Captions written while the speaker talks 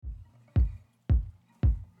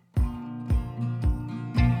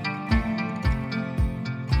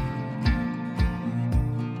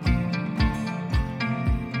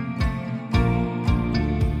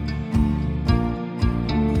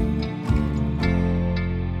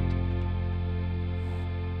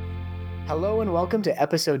Hello and welcome to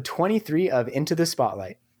episode 23 of Into the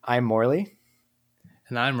Spotlight. I'm Morley.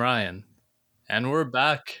 And I'm Ryan. And we're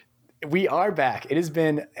back. We are back. It has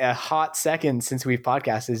been a hot second since we've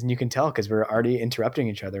podcasted, and you can tell because we're already interrupting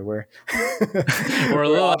each other. We're a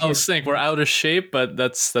little out of sync. We're out of shape, but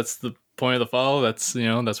that's the point of the follow. That's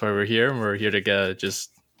why we're here. We're here to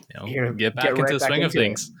get back into the swing of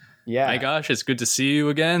things. Yeah. My gosh, it's good to see you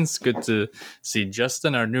again. It's good to see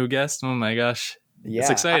Justin, our new guest. Oh my gosh. Yeah.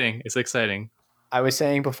 It's exciting. It's exciting. I was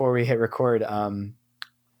saying before we hit record,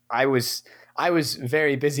 I was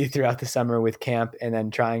very busy throughout the summer with camp and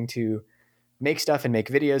then trying to make stuff and make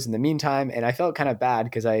videos in the meantime. And I felt kind of bad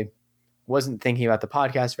because I wasn't thinking about the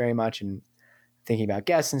podcast very much and thinking about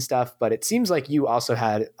guests and stuff. But it seems like you also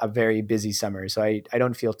had a very busy summer. So I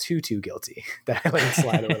don't feel too guilty that I let it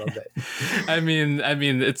slide a little bit. I mean,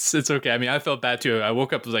 it's okay. I mean, I felt bad too. I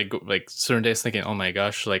woke up like certain days thinking, oh my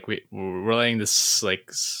gosh, like we're letting this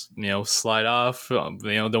slide off. Don't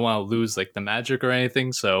want to lose like the magic or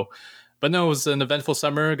anything. So, but no, it was an eventful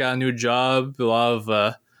summer. Got a new job, a lot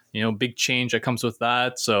of big change that comes with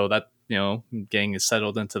that. So that getting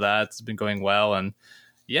settled into that has been going well. And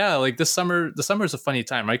yeah, like the summer is a funny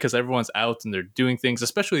time, right? Because everyone's out and they're doing things,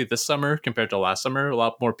 especially this summer compared to last summer. A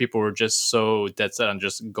lot more people were just so dead set on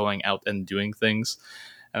just going out and doing things.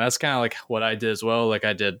 And that's kind of like what I did as well. Like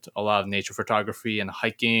I did a lot of nature photography and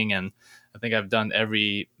hiking, and I think I've done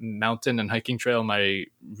every mountain and hiking trail in my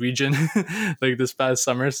region like this past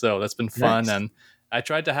summer. So that's been fun. Nice. And I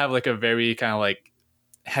tried to have like a very kind of like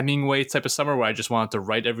Hemingway type of summer where I just wanted to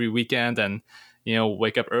write every weekend and,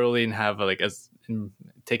 wake up early and have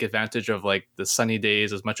take advantage of like the sunny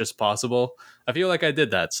days as much as possible. I feel like I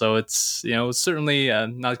did that. So it's, certainly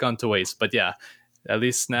not gone to waste, but yeah, at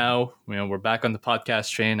least now, we're back on the podcast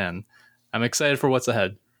train and I'm excited for what's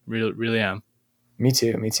ahead. Really am. Me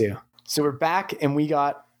too. So we're back and we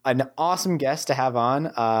got an awesome guest to have on,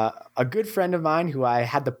 a good friend of mine who I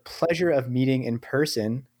had the pleasure of meeting in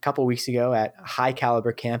person a couple weeks ago at High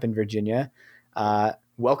Caliber Camp in Virginia.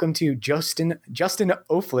 Welcome to Justin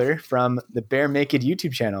Ofler from the Bear Naked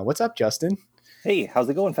YouTube channel. What's up, Justin? Hey, how's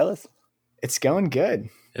it going, fellas? It's going good.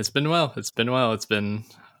 It's been well. It's been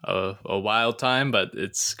a wild time, but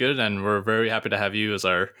it's good, and we're very happy to have you as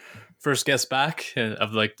our first guest back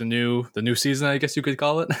of like the new season, I guess you could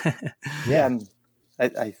call it. Yeah,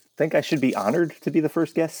 I think I should be honored to be the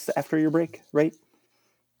first guest after your break, right?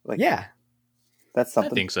 Like, yeah, that's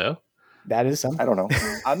something. I think so. That is something. I don't know.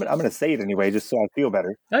 I'm going to say it anyway, just so I feel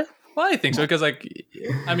better. Well, I think so because,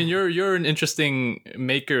 you're an interesting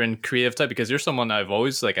maker and creative type because you're someone I've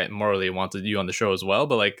always I morally wanted you on the show as well.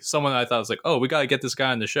 But someone I thought was oh, we got to get this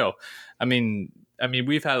guy on the show. I mean,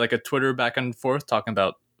 we've had a Twitter back and forth talking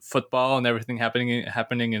about football and everything happening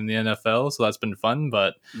in the NFL, so that's been fun.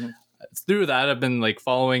 But through that, I've been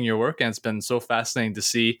following your work, and it's been so fascinating to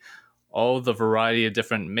see all the variety of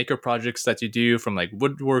different maker projects that you do, from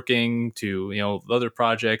woodworking to other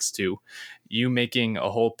projects to you making a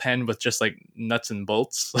whole pen with just nuts and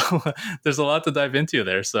bolts. So there's a lot to dive into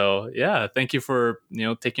there. So yeah, thank you for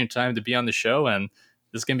taking your time to be on the show, and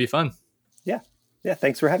this is gonna be fun. Yeah,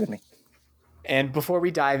 thanks for having me. And before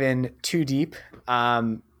we dive in too deep,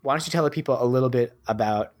 why don't you tell the people a little bit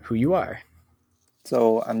about who you are?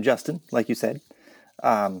 So I'm Justin, like you said.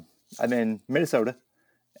 I'm in Minnesota.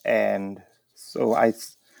 And so I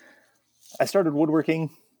started woodworking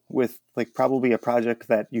with probably a project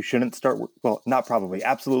that you shouldn't start. Well, not probably,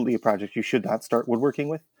 absolutely a project you should not start woodworking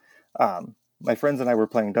with. My friends and I were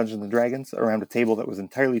playing Dungeons and Dragons around a table that was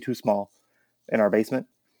entirely too small in our basement.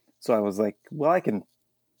 So I was like, well, I can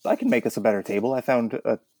make us a better table. I found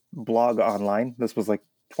a blog online. This was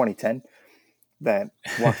 2010 that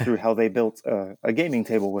walked through how they built a gaming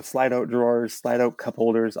table with slide out drawers, slide out cup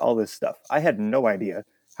holders, all this stuff. I had no idea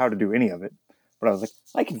how to do any of it, but I was like,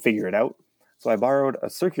 I can figure it out. So I borrowed a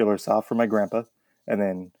circular saw from my grandpa, and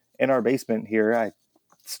then in our basement here, I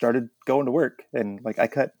started going to work, and I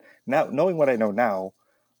cut. Now, knowing what I know now,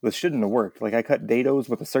 this shouldn't have worked. I cut dados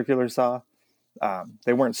with a circular saw.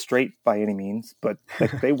 They weren't straight by any means, but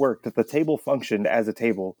they worked. The table functioned as a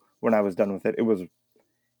table when I was done with it. It was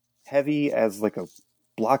heavy as a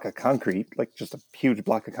block of concrete, just a huge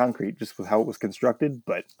block of concrete, just with how it was constructed,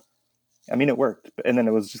 but it worked. And then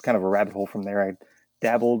it was just kind of a rabbit hole from there. I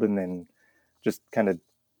dabbled and then just kind of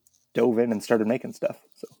dove in and started making stuff.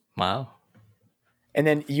 So wow. And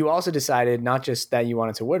then you also decided not just that you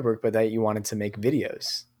wanted to woodwork, but that you wanted to make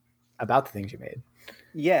videos about the things you made.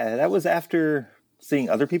 Yeah, that was after seeing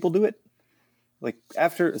other people do it.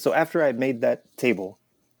 After I made that table,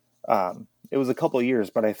 it was a couple of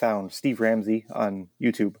years, but I found Steve Ramsey on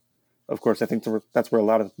YouTube of course, I think that's where a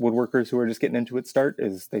lot of woodworkers who are just getting into it start,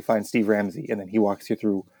 is they find Steve Ramsey and then he walks you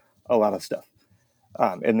through a lot of stuff.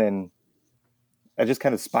 And then I just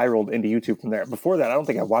kind of spiraled into YouTube from there. Before that, I don't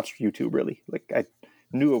think I watched YouTube really. Like, I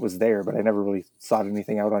knew it was there, but I never really sought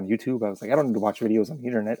anything out on YouTube. I was like, I don't need to watch videos on the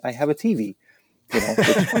internet. I have a TV, which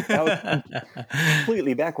that was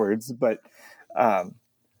completely backwards. But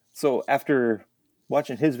so after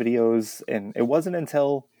watching his videos, and it wasn't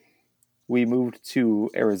until we moved to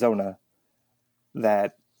Arizona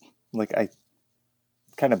that like I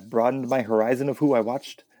kind of broadened my horizon of who I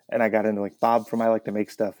watched, and I got into like Bob from I Like to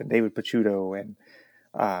Make Stuff and David Picciuto and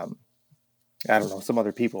I don't know, some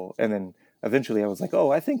other people. And then eventually I was like,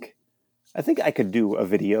 oh, I think I could do a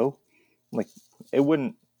video. Like, it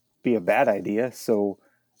wouldn't be a bad idea. So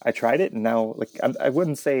I tried it, and now like I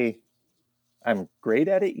wouldn't say I'm great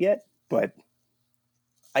at it yet, but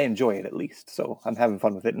I enjoy it at least. So I'm having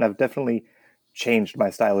fun with it. And I've definitely changed my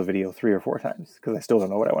style of video 3 or 4 times because I still don't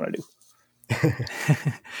know what I want to do.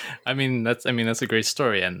 I mean, that's a great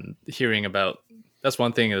story. And hearing about, that's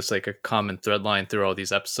one thing that's like a common thread line through all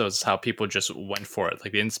these episodes, how people just went for it.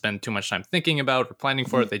 Like, they didn't spend too much time thinking about or planning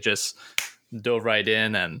for it. They just dove right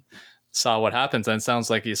in and saw what happens. And it sounds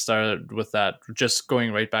like you started with that, just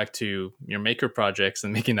going right back to your maker projects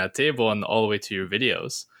and making that table and all the way to your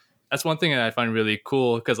videos. That's one thing that I find really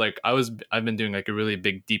cool, because like I've been doing like a really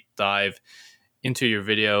big deep dive into your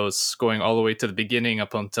videos, going all the way to the beginning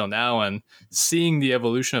up until now, and seeing the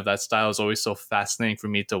evolution of that style is always so fascinating for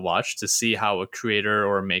me to watch, to see how a creator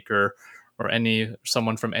or a maker or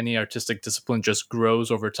someone from any artistic discipline just grows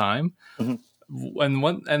over time.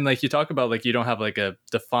 And like you talk about, like, you don't have like a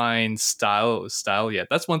defined style yet.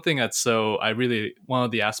 That's one thing one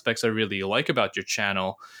of the aspects I really like about your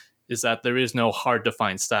channel is that there is no hard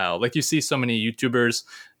defined style. Like, you see so many YouTubers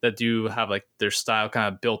that do have like their style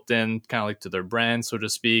kind of built in, kind of like to their brand, so to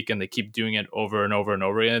speak, and they keep doing it over and over and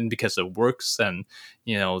over again because it works, and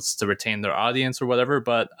it's to retain their audience or whatever.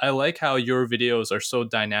 But I like how your videos are so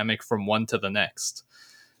dynamic from one to the next.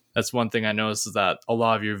 That's one thing I noticed, is that a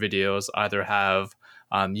lot of your videos either have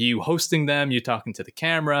you hosting them, you talking to the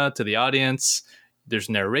camera, to the audience, there's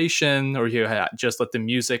narration, or you just let the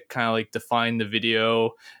music kind of like define the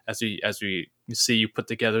video as we see you put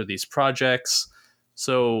together these projects.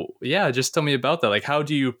 So yeah, just tell me about that. Like, how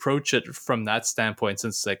do you approach it from that standpoint?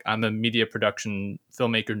 Since like I'm a media production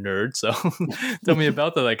filmmaker nerd, so tell me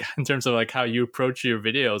about that. Like, in terms of like how you approach your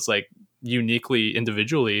videos, like uniquely,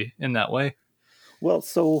 individually in that way. Well,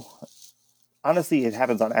 so honestly, it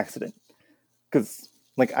happens on accident, because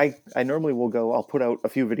like I normally will I'll put out a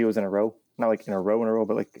few videos in a row, not like in a row,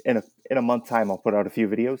 but like in a month time, I'll put out a few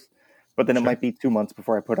videos, but then it might be 2 months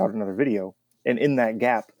before I put out another video. And in that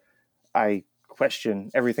gap, I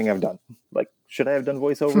question everything I've done. Like, should I have done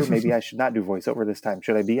voiceover? Maybe I should not do voiceover this time.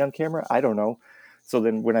 Should I be on camera? I don't know. So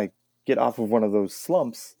then when I get off of one of those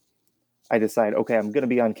slumps, I decide, okay, I'm going to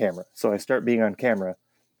be on camera. So I start being on camera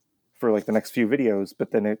for like the next few videos,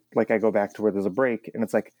 but then I go back to where there's a break, and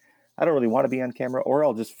it's like, I don't really want to be on camera, or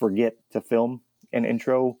I'll just forget to film an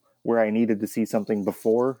intro where I needed to see something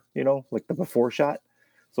before, like the before shot.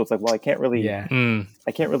 So it's like, well, I can't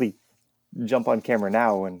really jump on camera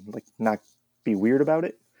now and like not be weird about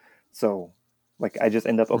it. So like, I just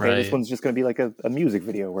end up, okay, This one's just going to be like a music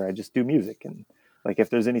video where I just do music. And like, if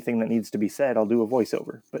there's anything that needs to be said, I'll do a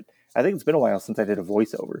voiceover. But I think it's been a while since I did a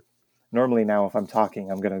voiceover. Normally now, if I'm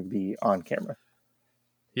talking, I'm going to be on camera.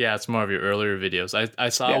 Yeah, it's more of your earlier videos. I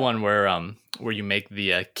saw one where you make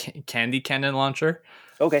the candy cannon launcher.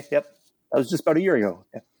 Okay, yep. That was just about a year ago.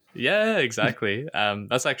 Yeah, exactly.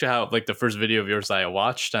 That's actually how like the first video of yours I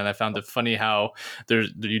watched, and I found it funny how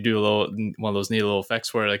you do one of those neat little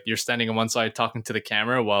effects where like you're standing on one side talking to the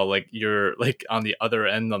camera while like you're like on the other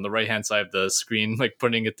end on the right hand side of the screen, like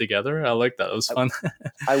putting it together. I like that. It was fun.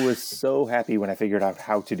 I was so happy when I figured out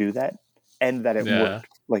how to do that, and that it worked.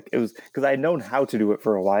 Like, it was because I had known how to do it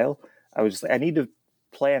for a while. I was just like, I need to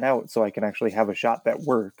plan out so I can actually have a shot that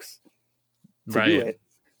works to do it.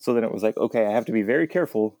 So then it was like, okay, I have to be very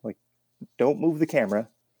careful. Like, don't move the camera.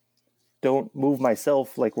 Don't move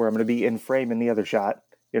myself, like where I'm going to be in frame in the other shot.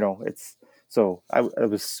 So I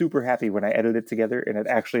was super happy when I edited it together and it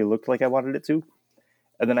actually looked like I wanted it to.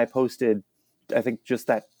 And then I posted, I think, just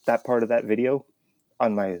that part of that video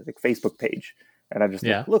on my like Facebook page. And I just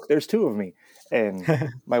like, look, there's 2 of me. And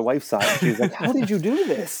my wife saw it. She was like, how did you do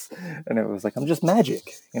this? And it was like, I'm just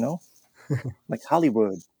magic, like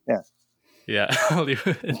Hollywood. Yeah. Yeah,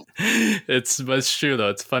 Hollywood. It's true though.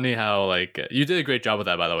 It's funny how like you did a great job with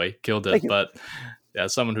that, by the way. Killed it. But yeah,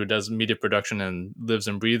 someone who does media production and lives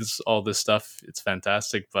and breathes all this stuff, it's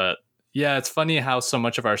fantastic. But Yeah, it's funny how so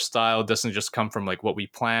much of our style doesn't just come from like what we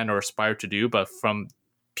plan or aspire to do, but from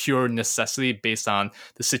pure necessity based on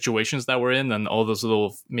the situations that we're in and all those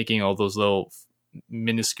little making all those little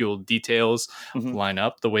minuscule details Mhm. line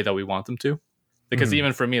up the way that we want them to. Because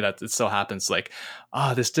even for me, that it still happens. Like,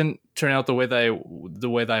 this didn't turn out the way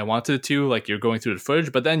that I wanted it to. Like, you're going through the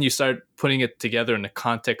footage, but then you start putting it together in the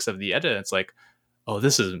context of the edit. It's like, oh,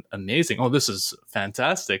 this is amazing. Oh, this is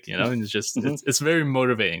fantastic. You know, and it's just Mhm. it's very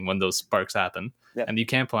motivating when those sparks happen, Yeah. and you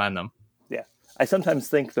can't plan them. Yeah. I sometimes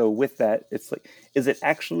think though with that, it's like, is it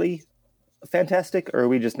actually fantastic, or are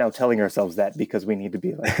we just now telling ourselves that because we need to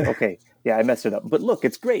be like, okay, yeah, I messed it up, but look,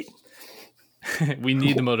 it's great. We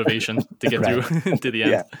need the motivation to get Right. through to the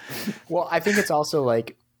end. Yeah. Well, I think it's also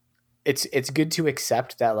like it's good to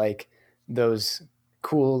accept that like those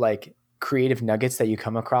cool like creative nuggets that you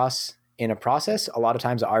come across in a process a lot of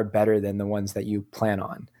times are better than the ones that you plan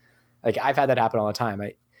on. Like I've had that happen all the time.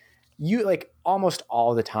 You like almost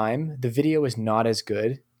all the time the video is not as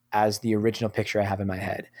good as the original picture I have in my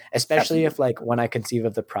head. Especially if like when I conceive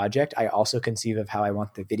of the project, I also conceive of how I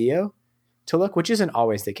want the video to look, which isn't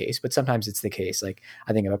always the case, but sometimes it's the case. Like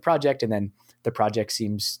I think of a project and then the project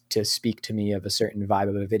seems to speak to me of a certain vibe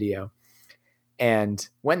of a video. And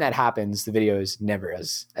when that happens, the video is never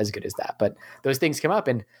as good as that. But those things come up,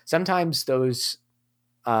 and sometimes those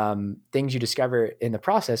things you discover in the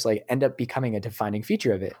process like end up becoming a defining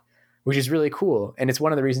feature of it, which is really cool. And it's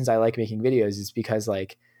one of the reasons I like making videos is because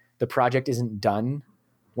like the project isn't done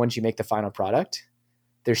once you make the final product.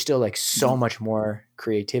 There's still like so much more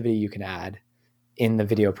creativity you can add in the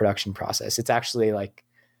video production process. It's actually like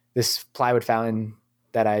this plywood fountain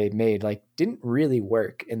that I made like didn't really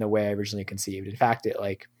work in the way I originally conceived. In fact,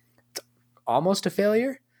 it's almost a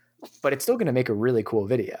failure, but it's still going to make a really cool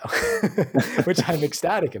video, which I'm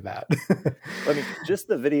ecstatic about. I mean, just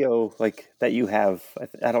the video like that you have,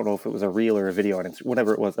 I don't know if it was a reel or a video on it,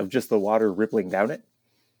 whatever it was, of just the water rippling down it.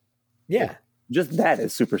 Yeah. Just that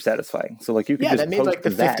is super satisfying. So like you can Yeah, just that made like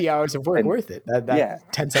the 50 hours of work and- worth it. That yeah.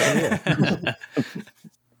 10-second reel.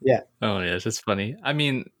 Yeah. Oh yeah, it's just funny. I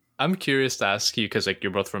mean, I'm curious to ask you because like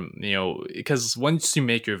you're both from, you know, because once you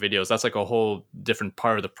make your videos, that's like a whole different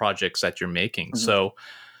part of the projects that you're making. Mhm. So,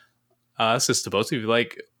 this is to both of you.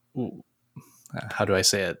 Like, how do I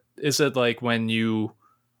say it? Is it like when you,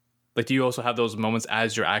 like, do you also have those moments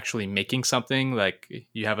as you're actually making something? Like,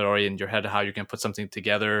 you have it already in your head how you can put something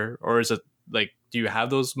together, or is it like, do you have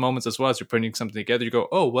those moments as well as you're putting something together? You go,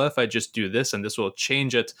 oh, what if I just do this and this will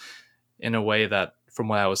change it in a way that from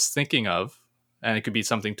what I was thinking of, and it could be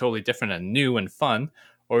something totally different and new and fun,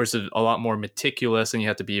 or is it a lot more meticulous and you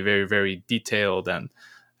have to be very, very detailed and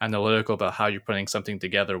analytical about how you're putting something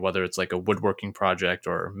together, whether it's like a woodworking project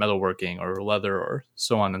or metalworking or leather or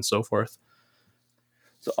so on and so forth?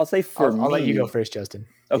 So I'll say for me, I'll let you go first, Justin.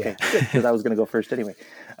 Okay, Yeah. because I was going to go first anyway.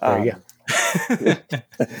 There you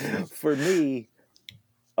go. For me,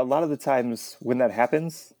 a lot of the times when that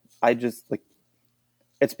happens, I just like,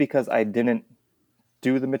 it's because I didn't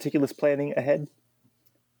do the meticulous planning ahead.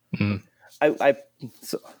 Mm.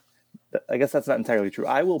 So I guess that's not entirely true.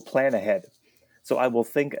 I will plan ahead. So I will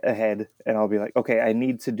think ahead and I'll be like, okay, I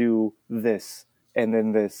need to do this and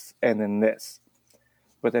then this and then this.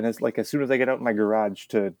 But then it's like, as soon as I get out in my garage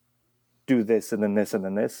to do this and then this and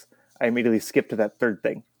then this, I immediately skip to that third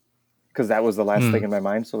thing because that was the last thing in my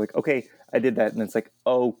mind. So like, okay, I did that. And it's like,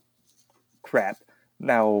 oh crap.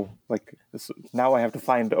 Now I have to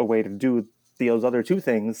find a way to do those other two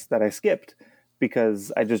things that I skipped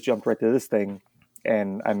because I just jumped right to this thing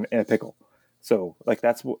and I'm in a pickle. So like,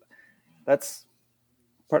 it'd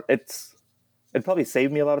probably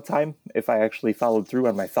save me a lot of time if I actually followed through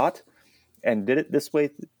on my thought and did it this way,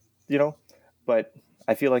 you know, but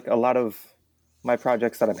I feel like a lot of my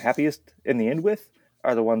projects that I'm happiest in the end with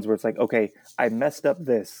are the ones where it's like, okay, I messed up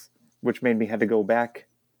this, which made me have to go back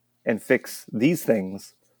and fix these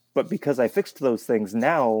things. But because I fixed those things,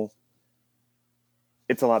 now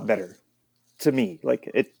it's a lot better to me. Like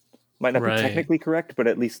it might not Right. be technically correct, but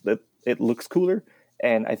at least it looks cooler.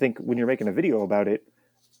 And I think when you're making a video about it,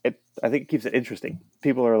 I think it keeps it interesting.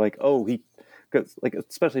 People are like, oh, because like,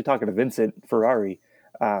 especially talking to Vincent Ferrari,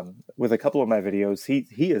 with a couple of my videos,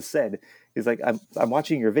 he has said, he's like, I'm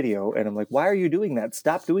watching your video and I'm like, why are you doing that?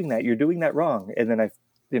 Stop doing that. You're doing that wrong. And then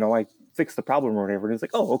I fixed the problem or whatever. And it's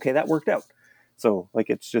like, oh, okay, that worked out. So like,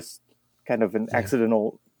 it's just kind of an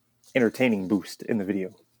accidental entertaining boost in the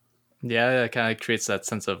video. Yeah, it kind of creates that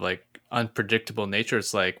sense of like unpredictable nature.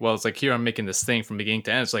 It's like, well, it's like here I'm making this thing from beginning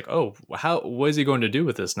to end. It's like, oh, what is he going to do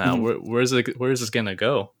with this now? Where is this going to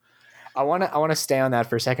go? I want to stay on that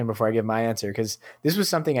for a second before I give my answer, because this was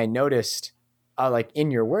something I noticed like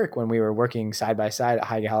in your work, when we were working side by side at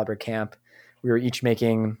High Caliber Camp, we were each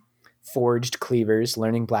making forged cleavers,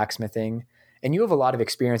 learning blacksmithing, and you have a lot of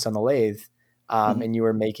experience on the lathe, and you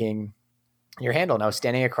were making your handle. And I was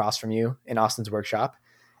standing across from you in Austin's workshop,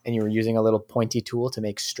 and you were using a little pointy tool to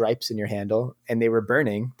make stripes in your handle, and they were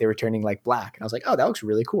burning. They were turning like black. And I was like, oh, that looks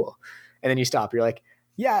really cool. And then you stop. You're like,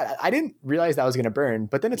 yeah, I didn't realize that was going to burn,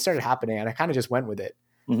 but then it started happening, and I kind of just went with it.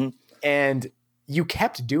 And you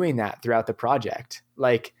kept doing that throughout the project.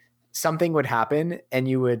 Like something would happen, and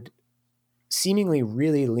you would seemingly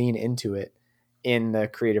really lean into it in the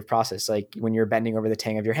creative process. Like when you're bending over the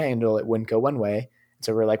tang of your handle, it wouldn't go one way.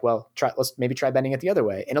 So we're like, well, let's maybe try bending it the other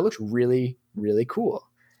way. And it looks really, really cool.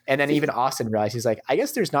 And then even Austin realized, he's like, I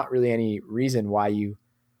guess there's not really any reason why you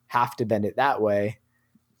have to bend it that way.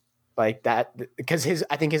 Like that, because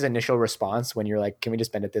I think his initial response when you're like, can we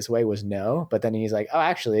just bend it this way, was no. But then he's like, oh,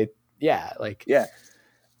 actually, yeah. Like, yeah.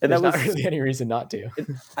 And there's not really any reason not to.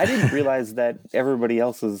 I didn't realize that everybody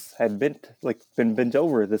else's had been bent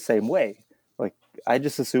over the same way. Like I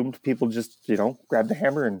just assumed people just, grabbed the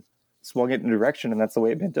hammer and swung it in a direction, and that's the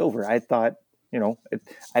way it bent over. I thought,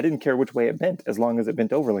 I didn't care which way it bent as long as it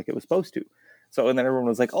bent over like it was supposed to. So, and then everyone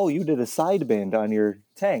was like, oh, you did a side bend on your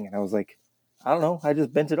tang. And I was like, I don't know. I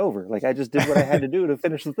just bent it over. Like I just did what I had to do to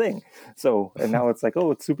finish the thing. So, and now it's like,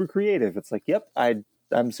 oh, it's super creative. It's like, yep,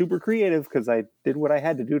 I'm super creative because I did what I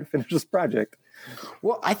had to do to finish this project.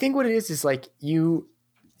 Well, I think what it is like you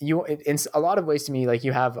in a lot of ways to me, like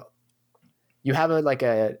you have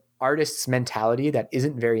a artist's mentality that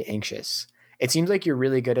isn't very anxious. It seems like you're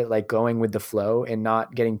really good at like going with the flow and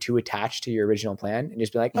not getting too attached to your original plan, and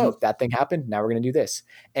just be like, oh, that thing happened, now we're going to do this.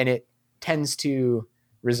 And it tends to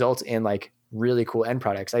result in like really cool end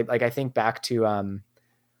products. I think back to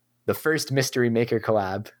the first Mystery Maker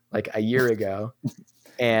collab like a year ago,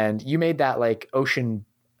 and you made that like ocean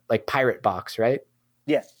like pirate box, right?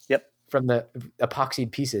 Yeah. Yep. From the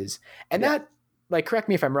epoxied pieces. And that, like, correct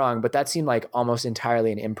me if I'm wrong, but that seemed like almost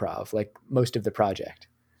entirely an improv, like most of the project.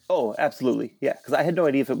 Oh, absolutely. Yeah. Because I had no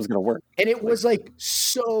idea if it was going to work. And it was like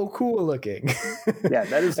so cool looking. Yeah.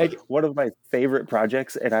 That is like one of my favorite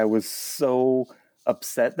projects. And I was so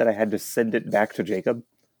upset that I had to send it back to Jacob.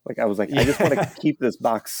 Like I was like, I just want to keep this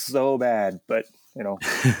box so bad, but the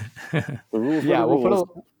rules. Yeah.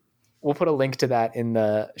 We'll put a link to that in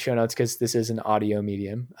the show notes, because this is an audio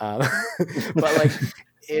medium. But like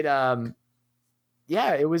it,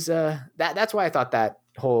 it was that's why I thought that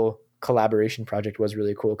whole collaboration project was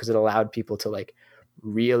really cool, because it allowed people to like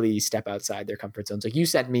really step outside their comfort zones. Like you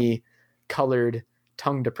sent me colored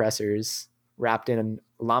tongue depressors wrapped in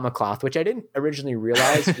llama cloth, which I didn't originally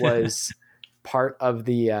realize was part of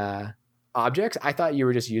the objects. I thought you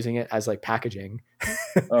were just using it as like packaging.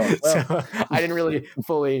 Oh, well. So I didn't really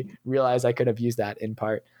fully realize I could have used that in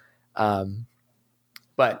part.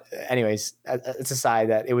 But anyways, it's aside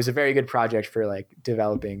that it was a very good project for like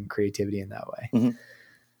developing creativity in that way.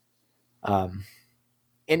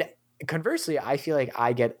 And conversely, I feel like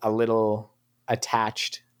I get a little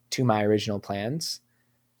attached to my original plans.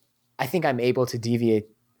 I think I'm able to deviate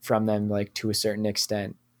from them like to a certain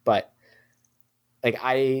extent, but like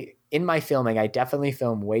in my filming, I definitely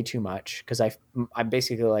film way too much, because I'm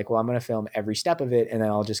basically like, well, I'm going to film every step of it, and then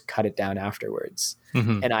I'll just cut it down afterwards.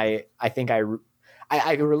 And I think I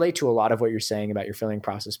relate to a lot of what you're saying about your filming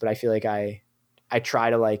process, but I feel like I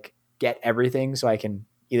try to like get everything so I can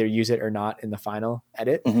either use it or not in the final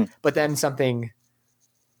edit. But then something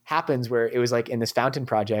happens where it was like in this fountain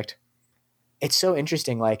project, it's so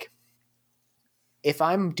interesting. Like if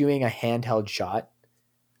I'm doing a handheld shot,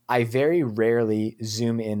 I very rarely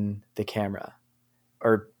zoom in the camera,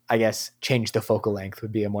 or I guess change the focal length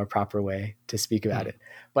would be a more proper way to speak about it.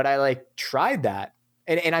 But I like tried that.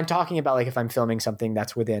 And I'm talking about like if I'm filming something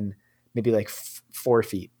that's within maybe like 4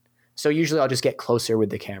 feet. So usually I'll just get closer with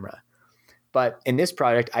the camera. But in this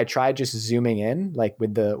project, I tried just zooming in like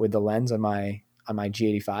with the lens on my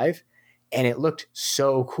G85, and it looked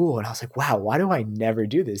so cool. And I was like, wow, why do I never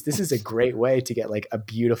do this? This is a great way to get like a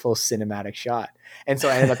beautiful cinematic shot. And so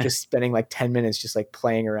I ended up just spending like 10 minutes just like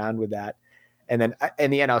playing around with that. And then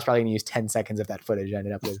in the end, I was probably going to use 10 seconds of that footage. I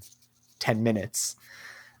ended up with 10 minutes.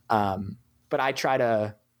 But I try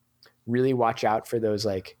to really watch out for those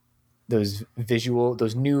like those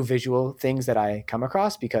new visual things that I come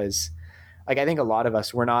across, because like I think a lot of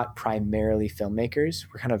us, we're not primarily filmmakers.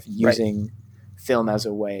 We're kind of using film as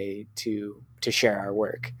a way to share our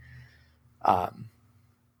work.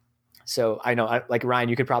 So I know, like Ryan,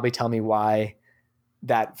 you could probably tell me why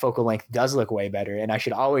that focal length does look way better, and I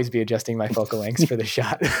should always be adjusting my focal lengths for the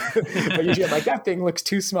shot. But usually I'm like, that thing looks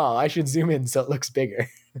too small, I should zoom in so it looks bigger.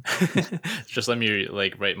 Just let me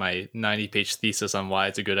like write my 90-page thesis on why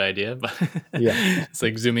it's a good idea. But Yeah. it's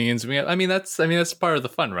like zooming in, zooming out. I mean that's part of the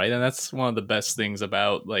fun, right? And that's one of the best things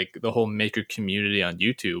about like the whole maker community on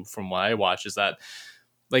YouTube from what I watch is that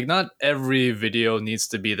like not every video needs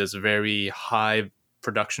to be this very high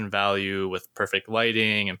production value with perfect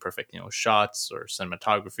lighting and perfect, shots or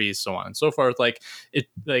cinematography, so on and so forth. Like it,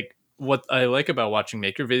 like what I like about watching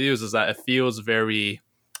maker videos is that it feels very,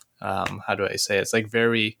 how do I say it? It's like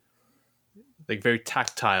very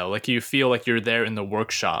tactile. Like you feel like you're there in the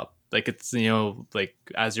workshop. Like it's, like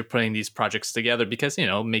as you're putting these projects together, because,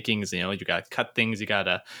 making is, you got to cut things, you got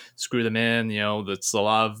to screw them in, that's a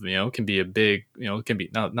lot of, can be a big, can be,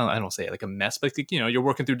 no, I don't say it like a mess, but, you're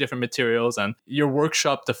working through different materials and your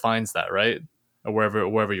workshop defines that, right? Or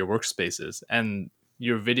wherever your workspace is. And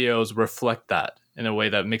your videos reflect that in a way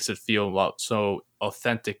that makes it feel a lot so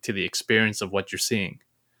authentic to the experience of what you're seeing.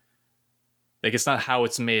 Like it's not how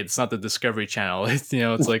it's made. It's not the Discovery Channel. It's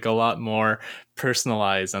it's like a lot more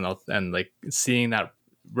personalized and like seeing that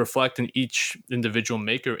reflect in each individual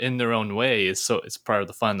maker in their own way is so it's part of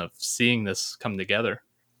the fun of seeing this come together.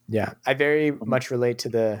 Yeah, I very much relate to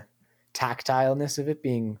the tactileness of it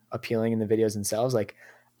being appealing in the videos themselves. Like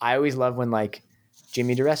I always love when like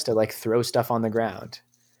Jimmy DiResta like throws stuff on the ground,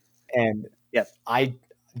 and Yep. I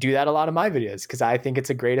do that a lot in my videos because I think it's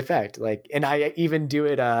a great effect. Like, and I even do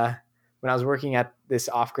it when I was working at this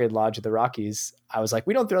off-grid lodge of the Rockies. I was like,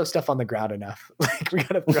 we don't throw stuff on the ground enough. Like, we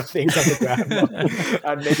gotta throw things on the ground.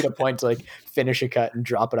 I'd make it a point to like finish a cut and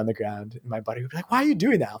drop it on the ground. And my buddy would be like, "Why are you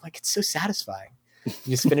doing that?" I'm like, "It's so satisfying.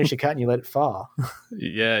 You just finish a cut and you let it fall."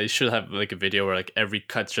 Yeah, you should have like a video where like every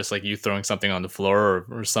cut's just like you throwing something on the floor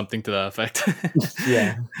or something to that effect.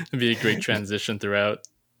 Yeah, it'd be a great transition throughout.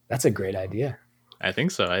 that's a great idea. I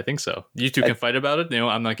think so. You two can fight about it.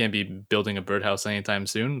 I'm not going to be building a birdhouse anytime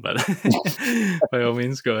soon, but by all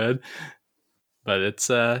means, go ahead. But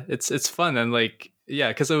it's fun and like yeah,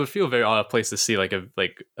 because it would feel very odd place to see like a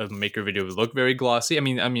maker video would look very glossy. I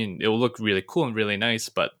mean, it will look really cool and really nice,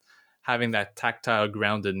 but having that tactile,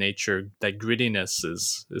 grounded nature, that grittiness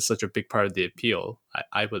is such a big part of the appeal.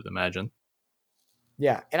 I would imagine.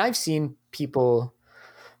 Yeah, and I've seen people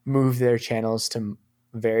move their channels to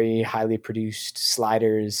very highly produced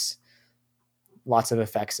sliders, lots of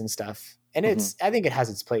effects and stuff. And it's I think it has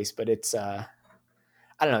its place, but it's I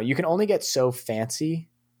don't know, you can only get so fancy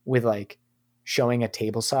with like showing a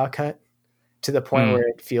table saw cut to the point where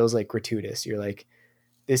it feels like gratuitous. You're like,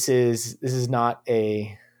 this is not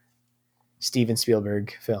a Steven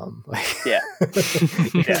Spielberg film. Like, Yeah.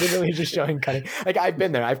 you're literally just showing cutting. Like I've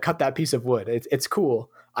been there. I've cut that piece of wood. It's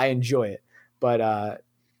cool. I enjoy it, but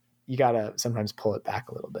you gotta sometimes pull it back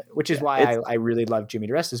a little bit, which is why I really love Jimmy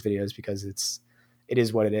DiResta's videos because it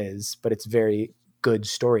is what it is, but it's very good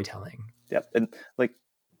storytelling. Yep. And like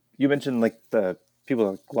you mentioned, like the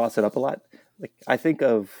people that gloss it up a lot. Like I think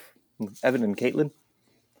of Evan and Caitlin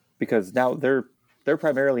because now they're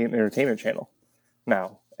primarily an entertainment channel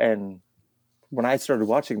now. And when I started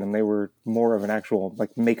watching them, they were more of an actual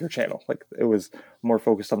like maker channel. Like it was more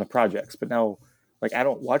focused on the projects. But now, like I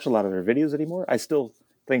don't watch a lot of their videos anymore. I still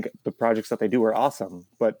think the projects that they do are awesome,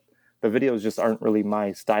 but the videos just aren't really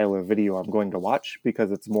my style of video I'm going to watch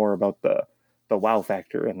because it's more about the wow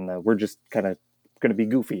factor and we're just kind of going to be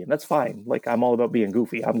goofy, and that's fine. Like I'm all about being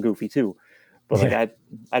goofy. I'm goofy too, but like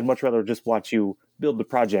I'd much rather just watch you build the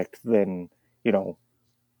project than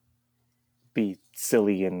be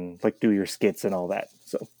silly and like do your skits and all that.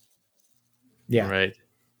 So yeah, right.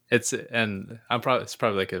 It's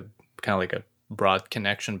probably like a kind of like a broad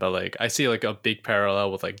connection, but like I see like a big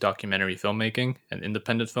parallel with like documentary filmmaking and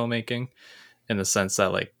independent filmmaking in the sense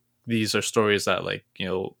that like these are stories that like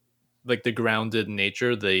like the grounded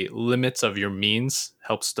nature, the limits of your means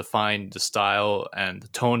helps define the style and the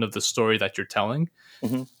tone of the story that you're telling.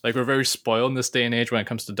 Like we're very spoiled in this day and age when it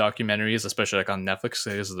comes to documentaries, especially like on Netflix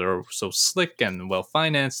because they're so slick and well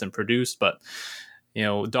financed and produced, but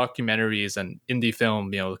documentaries and indie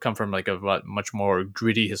film, come from like a much more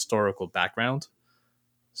gritty historical background.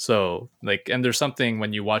 So like, and there's something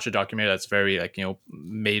when you watch a documentary that's very like,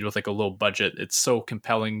 made with like a low budget, it's so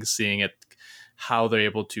compelling seeing it, how they're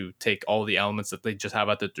able to take all the elements that they just have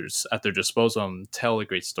at their disposal and tell a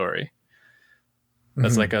great story.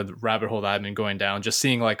 That's like a rabbit hole that I've been going down, just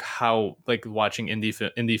seeing like how, like watching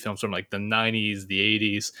indie films from like the 90s, the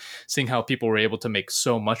 80s, seeing how people were able to make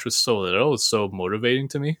so much with so little is so motivating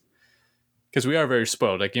to me. Because we are very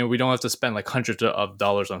spoiled. Like, we don't have to spend like hundreds of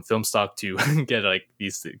dollars on film stock to get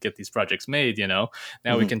these projects made, Now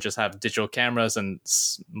we can just have digital cameras and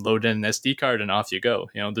load in an SD card and off you go.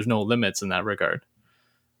 There's no limits in that regard.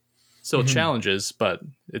 Still challenges, but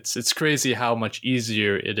it's crazy how much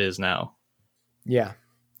easier it is now. Yeah.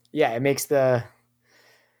 It makes the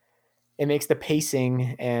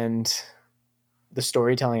pacing and the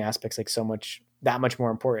storytelling aspects like that much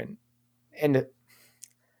more important. And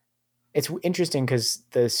it's interesting because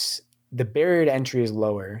the barrier to entry is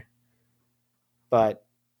lower, but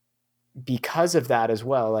because of that as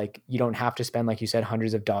well, like you don't have to spend, like you said,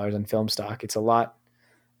 hundreds of dollars on film stock. It's a lot.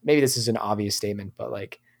 Maybe this is an obvious statement, but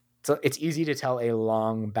like it's easy to tell a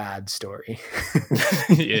long bad story.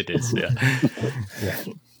 It is, yeah.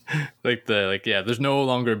 Yeah. There's no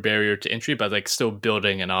longer a barrier to entry, but like still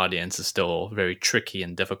building an audience is still very tricky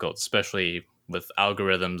and difficult, especially with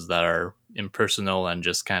algorithms that are impersonal and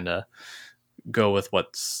just kind of go with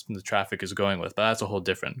what the traffic is going with. But that's a whole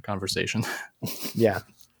different conversation. Yeah.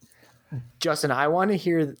 Justin, I want to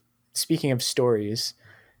hear, speaking of stories,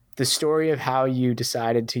 the story of how you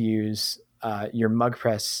decided to use your mug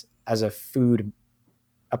press as a food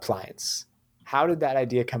appliance. How did that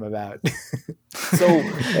idea come about? So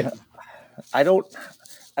I don't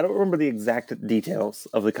remember the exact details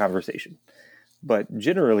of the conversation, but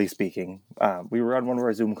generally speaking, we were on one of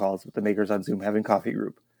our Zoom calls with the Makers on Zoom Having Coffee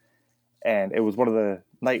group, and it was one of the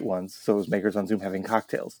night ones, so it was Makers on Zoom Having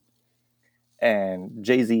Cocktails. And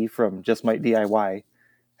Jay-Z from Just Might DIY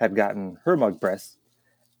had gotten her mug press,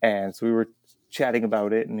 and so we were chatting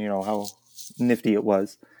about it and how nifty it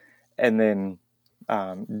was. And then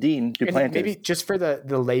Dean Duplantis. And maybe just for the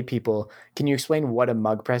lay people, can you explain what a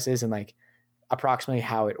mug press is and like approximately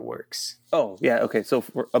how it works? Oh, yeah. Okay. So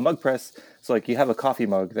for a mug press, so like you have a coffee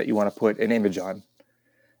mug that you want to put an image on.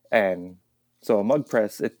 And so a mug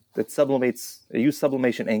press, it sublimates, it uses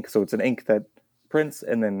sublimation ink. So it's an ink that prints,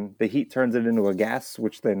 and then the heat turns it into a gas,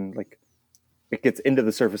 which then like it gets into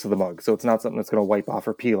the surface of the mug. So it's not something that's going to wipe off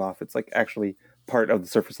or peel off. It's like actually part of the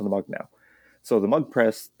surface of the mug now. So the mug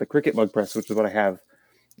press, the Cricut mug press, which is what I have,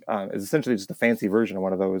 is essentially just a fancy version of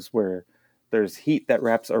one of those where there's heat that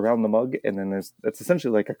wraps around the mug, and then it's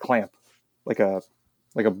essentially like a clamp, like a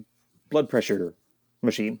blood pressure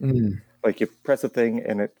machine. Mm. Like you press a thing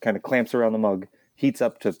and it kind of clamps around the mug, heats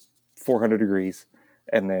up to 400 degrees,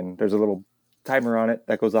 and then there's a little timer on it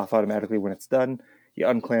that goes off automatically when it's done. You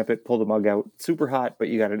unclamp it, pull the mug out, super hot, but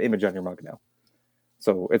you got an image on your mug now.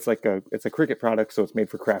 So it's like it's a Cricut product, so it's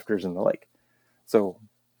made for crafters and the like. So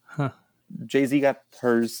Jay-Z got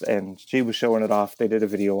hers, and she was showing it off. They did a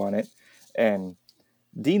video on it, and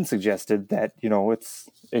Dean suggested that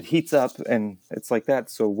it heats up and it's like that.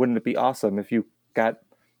 So wouldn't it be awesome if you got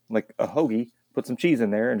like a hoagie, put some cheese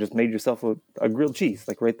in there, and just made yourself a grilled cheese,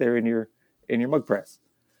 like right there in your mug press.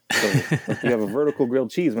 So like you have a vertical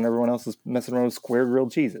grilled cheese when everyone else is messing around with square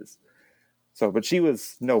grilled cheeses. So, but she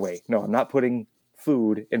was, no way. No, I'm not putting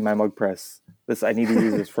food in my mug press. I need to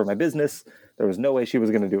use this for my business. There was no way she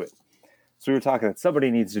was going to do it. So we were talking that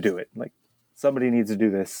somebody needs to do it. Like somebody needs to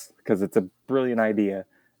do this because it's a brilliant idea.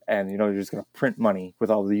 And, you're just going to print money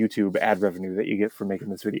with all the YouTube ad revenue that you get from making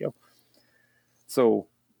this video. So,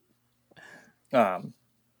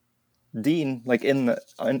 Dean, like in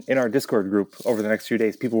our Discord group over the next few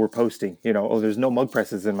days, people were posting, there's no mug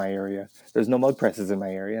presses in my area. There's no mug presses in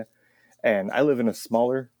my area. And I live in a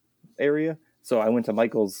smaller area. So I went to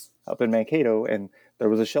Michael's up in Mankato, and there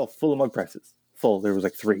was a shelf full of mug presses. There was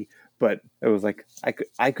like 3, but it was like,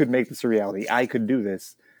 I could make this a reality. I could do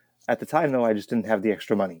this. At the time, though, I just didn't have the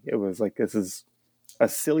extra money. It was like, this is a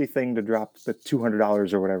silly thing to drop the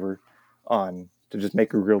 $200 or whatever on to just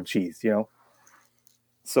make a grilled cheese,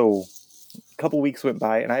 So a couple weeks went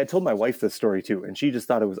by, and I had told my wife this story too, and she just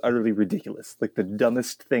thought it was utterly ridiculous, like the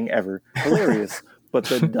dumbest thing ever. Hilarious, but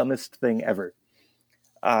the dumbest thing ever.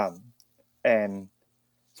 And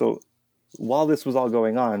so while this was all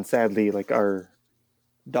going on, sadly, like our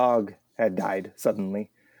dog had died suddenly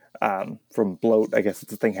from bloat. I guess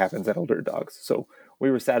it's a thing happens at older dogs. So we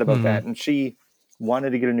were sad about that, and she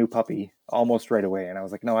wanted to get a new puppy almost right away. And I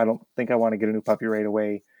was like, no, I don't think I want to get a new puppy right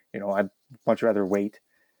away. I'd much rather wait.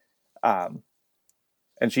 And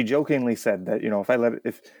she jokingly said that, if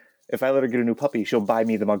I let her get a new puppy, she'll buy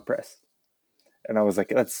me the mug press. And I was like,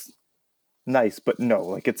 that's nice, but no,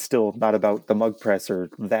 like it's still not about the mug press or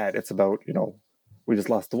that. It's about, we just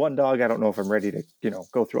lost the one dog. I don't know if I'm ready to,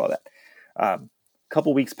 go through all that.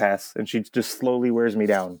 Couple weeks pass, and she just slowly wears me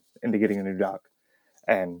down into getting a new dog.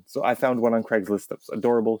 And so I found one on Craigslist that's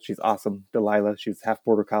adorable. She's awesome. Delilah. She's half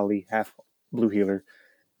Border Collie, half Blue Heeler.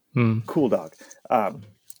 Cool dog.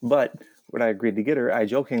 But when I agreed to get her, I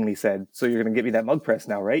jokingly said, so you're going to get me that mug press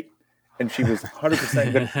now, right? And she was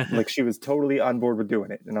 100% good. Like she was totally on board with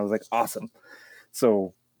doing it. And I was like, awesome.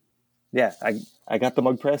 So yeah, I got the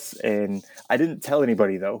mug press, and I didn't tell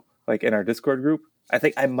anybody though. Like in our Discord group, I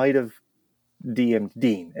think I might have DM'd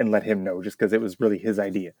Dean and let him know just because it was really his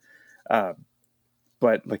idea.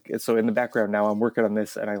 But like, so in the background now I'm working on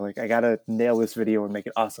this, and I gotta nail this video and make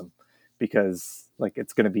it awesome, because like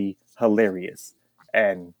it's gonna be hilarious.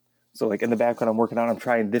 And so like in the background I'm working on, I'm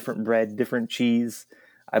trying different bread, different cheese.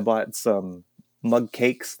 I bought some mug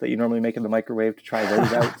cakes that you normally make in the microwave to try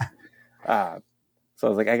those out. So I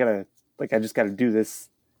was like, I just gotta do this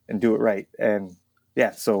and do it right. And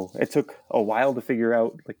yeah, so it took a while to figure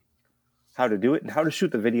out like how to do it, and how to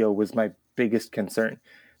shoot the video was my biggest concern,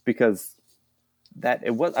 because I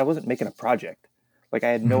wasn't making a project. Like I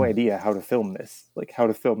had no idea how to film this, like how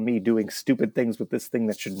to film me doing stupid things with this thing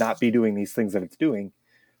that should not be doing these things that it's doing.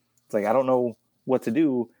 It's like, I don't know what to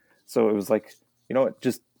do. So it was like, you know what,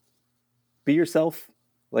 just be yourself.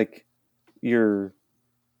 Like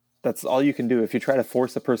that's all you can do. If you try to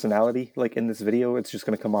force a personality, like in this video, it's just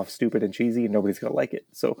going to come off stupid and cheesy and nobody's going to like it.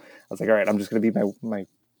 So I was like, all right, I'm just going to be my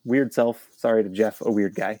weird self. Sorry to Jeff, a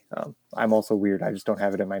weird guy. I'm also weird. I just don't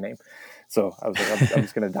have it in my name. So I was like, I'm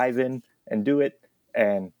just going to dive in and do it.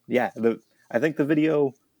 And yeah, I think the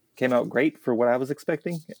video came out great for what I was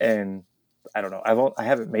expecting. And I don't know, I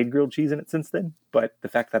haven't made grilled cheese in it since then, but the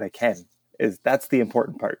fact that I that's the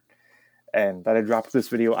important part. And that I dropped this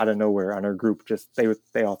video out of nowhere on our group, just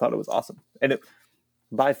they all thought it was awesome. And it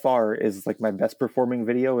by far is like my best performing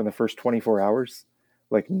video in the first 24 hours.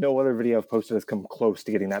 Like no other video I've posted has come close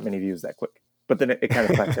to getting that many views that quick. But then it kind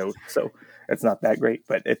of plateaued, so it's not that great.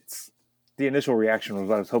 But the initial reaction was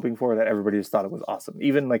what I was hoping for, that everybody just thought it was awesome.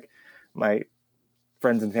 Even like my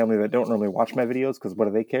friends and family that don't normally watch my videos, because what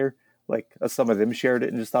do they care? Like some of them shared it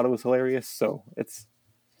and just thought it was hilarious. So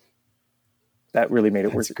that really made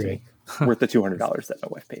it worth it to me. Worth the $200 that my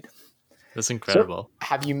wife paid. That's incredible. So,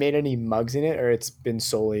 have you made any mugs in it, or it's been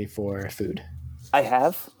solely for food? I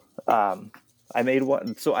have. I made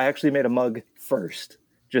one. So I actually made a mug first,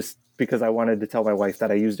 just because I wanted to tell my wife that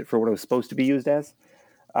I used it for what it was supposed to be used as.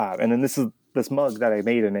 And then this mug that I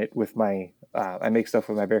made in it with my, I make stuff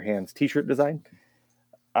with my bare hands t-shirt design.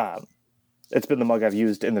 It's been the mug I've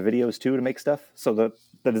used in the videos too to make stuff. So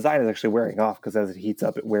the design is actually wearing off, because as it heats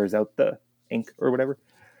up, it wears out the ink or whatever.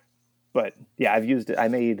 But yeah, I've used it. I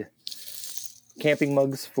made camping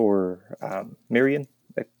mugs for Marion,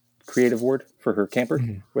 a creative word for her camper,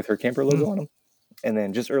 with her camper logo on them. And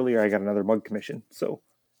then just earlier, I got another mug commission. So,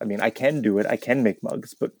 I mean, I can do it. I can make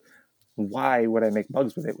mugs, but why would I make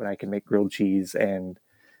mugs with it when I can make grilled cheese and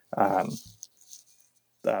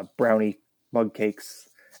brownie mug cakes?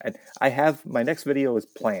 And my next video is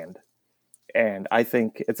planned. And I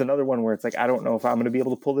think it's another one where it's like, I don't know if I'm going to be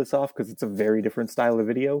able to pull this off, because it's a very different style of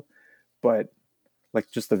video. But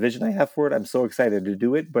like just the vision I have for it, I'm so excited to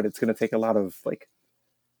do it. But it's going to take a lot of like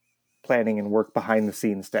planning and work behind the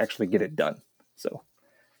scenes to actually get it done. So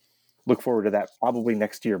look forward to that probably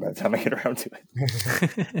next year by the time I get around to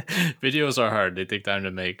it. Videos are hard. They take time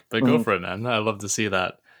to make. But go for it, man. I love to see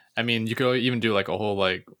that. I mean, you could even do like a whole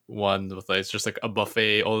like one with like, it's just like a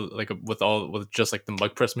buffet, with just like the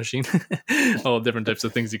mug press machine, all different types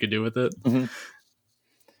of things you could do with it. Mm-hmm.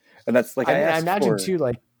 And that's like I imagine too.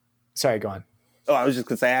 Like, sorry, go on. Oh, I was just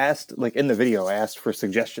gonna say, I asked like in the video, I asked for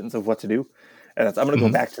suggestions of what to do, and I'm gonna go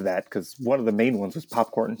back to that, because one of the main ones was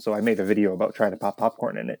popcorn. So I made a video about trying to pop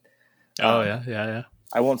popcorn in it. Oh yeah.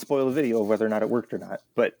 I won't spoil the video of whether or not it worked or not,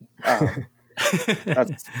 but.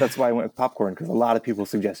 That's why I went with popcorn, because a lot of people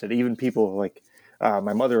suggested, even people like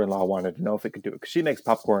my mother-in-law wanted to know if it could do it, because she makes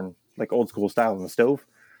popcorn like old school style on the stove.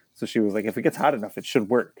 So she was like, if it gets hot enough, it should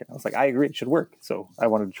work. And I was like, I agree, it should work. So I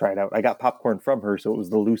wanted to try it out. I got popcorn from her, so it was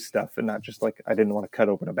the loose stuff and not just like, I didn't want to cut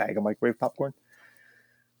open a bag of microwave popcorn.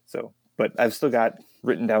 So, but I've still got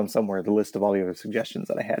written down somewhere the list of all the other suggestions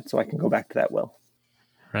that I had, so I can go back to that well.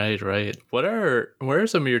 Right. What are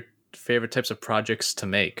some of your favorite types of projects to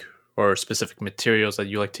make, or specific materials that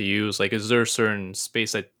you like to use? Like, is there a certain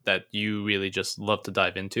space that you really just love to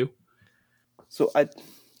dive into? So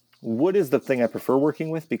wood is the thing I prefer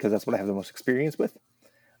working with, because that's what I have the most experience with.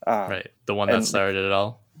 Right. The one that started it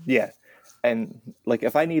all. Yeah. And like,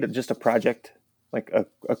 if I need just a project, like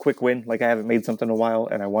a quick win, like I haven't made something in a while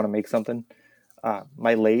and I want to make something,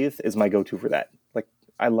 my lathe is my go-to for that. Like,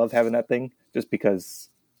 I love having that thing just because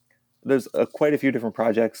there's quite a few different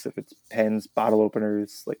projects. If it's pens, bottle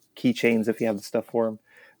openers, like keychains, if you have the stuff for them,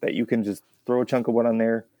 that you can just throw a chunk of wood on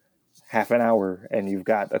there, half an hour, and you've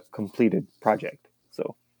got a completed project.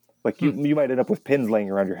 So like you might end up with pins laying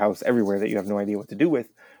around your house everywhere that you have no idea what to do with,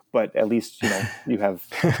 but at least, you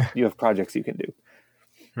have projects you can do.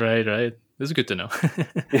 Right. This is good to know.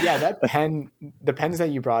 Yeah, the pens that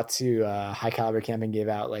you brought to High Caliber Camping gave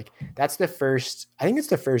out, like I think it's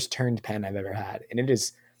the first turned pen I've ever had. And it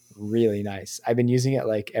is really nice. I've been using it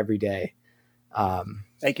like every day.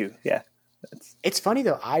 Thank you. Yeah. It's funny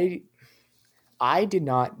though. I did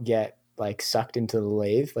not get like sucked into the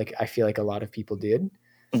lathe like I feel like a lot of people did.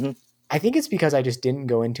 Mhm. I think it's because I just didn't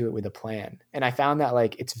go into it with a plan. And I found that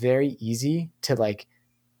like it's very easy to like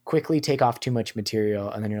quickly take off too much material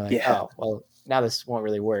and then you're like, Yeah. oh, well, now this won't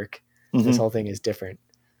really work. Mhm. This whole thing is different.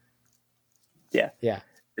 Yeah. Yeah.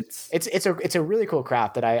 It's It's a really cool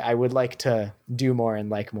craft that I would like to do more and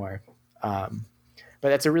like more. But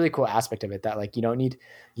that's a really cool aspect of it that like you don't need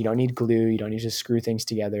glue, you don't need to screw things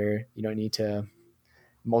together, you don't need to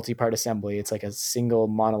multi-part assembly. It's like a single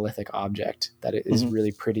monolithic object that is Mhm.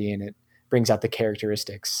 really pretty and it brings out the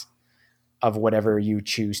characteristics of whatever you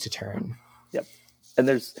choose to turn. Yep. And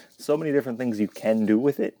there's so many different things you can do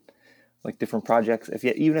with it, like different projects.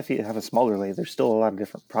 Even if you have a smaller lathe, there's still a lot of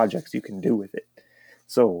different projects you can do with it.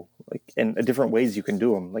 So like, and different ways you can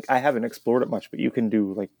do them. Like I haven't explored it much, but you can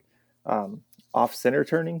do like off center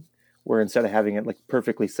turning, where instead of having it like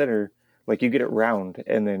perfectly center, like you get it round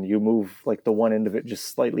and then you move like the one end of it just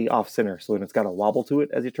slightly off center, so then it's got a wobble to it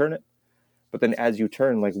as you turn it. But then as you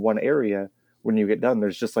turn like one area, when you get done,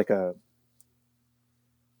 there's just like a,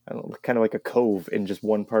 I don't know, kind of like a cove in just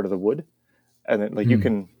one part of the wood, and then like you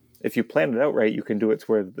can, if you plan it out right, you can do it to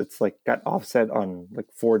where it's like got offset on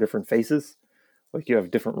like 4 different faces. Like you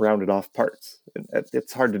have different rounded off parts. And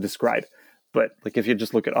it's hard to describe, but like if you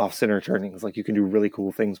just look at off center turnings, like you can do really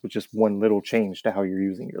cool things with just one little change to how you're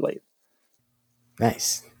using your lathe.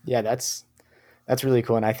 Nice. Yeah, that's really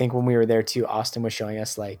cool. And I think when we were there too, Austin was showing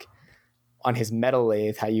us like on his metal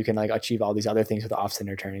lathe how you can like achieve all these other things with off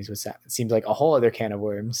center turnings, which seems like a whole other can of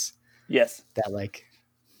worms. Yes. That like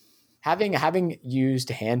having used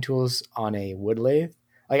hand tools on a wood lathe,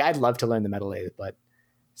 like I'd love to learn the metal lathe, but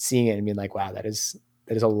seeing it and being like, wow, that is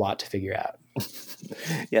a lot to figure out.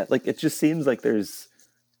 Yeah, like it just seems like there's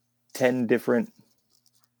 10 different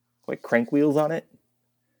like crank wheels on it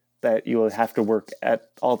that you will have to work at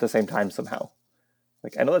all at the same time somehow.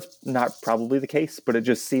 Like I know that's not probably the case, but it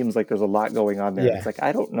just seems like there's a lot going on there. Yeah. It's like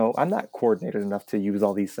I don't know, I'm not coordinated enough to use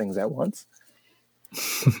all these things at once.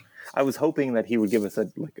 I was hoping that he would give us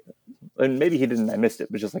and maybe he didn't, I missed it,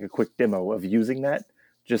 but just like a quick demo of using that,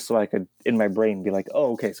 just so I could in my brain be like,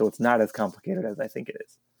 oh, okay, so it's not as complicated as I think it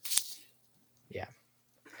is. Yeah.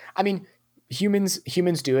 I mean, humans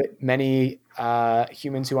do it. Many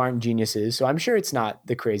humans who aren't geniuses. So I'm sure it's not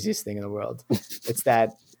the craziest thing in the world. It's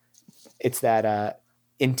that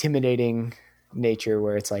intimidating nature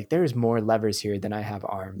where it's like there's more levers here than I have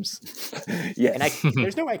arms. Yes. And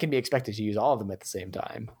there's no way I can be expected to use all of them at the same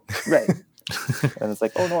time. Right. And it's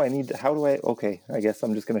like, oh no, okay, I guess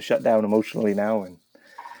I'm just going to shut down emotionally now and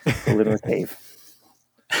go live in a cave.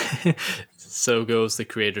 So goes the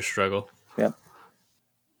creator struggle. Yep.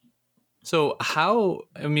 So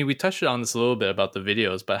we touched on this a little bit about the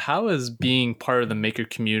videos, but how has being part of the maker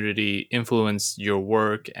community influenced your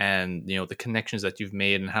work and, the connections that you've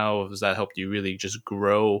made, and how has that helped you really just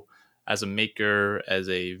grow as a maker, as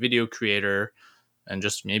a video creator, and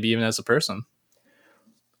just maybe even as a person?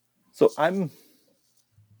 So I'm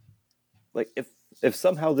like, if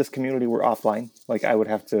somehow this community were offline, like I would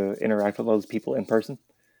have to interact with those people in person.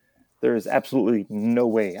 There is absolutely no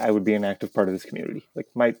way I would be an active part of this community. Like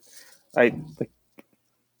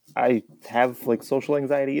I have like social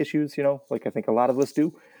anxiety issues, like I think a lot of us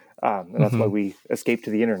do. And that's why we escape to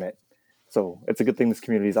the internet. So it's a good thing this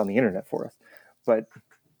community is on the internet for us. But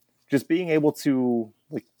just being able to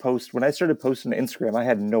like post, when I started posting to Instagram, I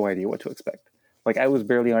had no idea what to expect. Like I was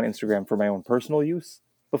barely on Instagram for my own personal use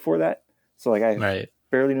before that. So like I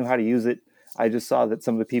barely knew how to use it. I just saw that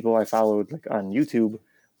some of the people I followed like on YouTube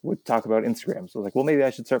would talk about Instagram. So like, well, maybe I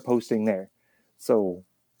should start posting there. So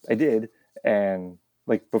I did. And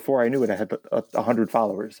like before I knew it, I had 100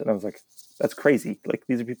 followers. And I was like, that's crazy. Like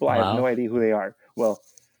these are people, I have no idea who they are. Well,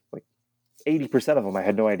 like 80% of them, I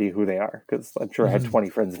had no idea who they are because I'm sure I had 20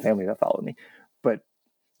 friends and family that followed me. But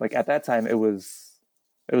like at that time, it was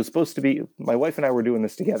supposed to be, my wife and I were doing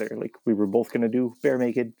this together. Like we were both going to do Bare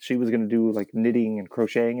Naked. She was going to do like knitting and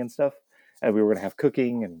crocheting and stuff. And we were going to have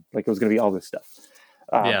cooking and like it was going to be all this stuff.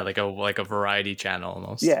 Like a variety channel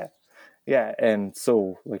almost. Yeah. And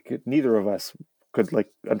so like neither of us could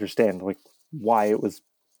like understand like why it was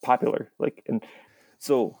popular. Like, and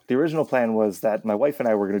so the original plan was that my wife and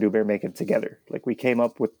I were going to do Bare Naked together. Like we came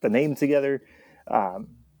up with the name together.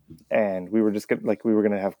 And we were just we were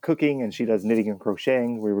going to have cooking and she does knitting and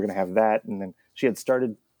crocheting. We were going to have that. And then she had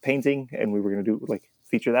started painting and we were going to do like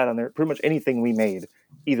feature that on there. Pretty much anything we made,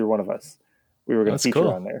 either one of us, we were going to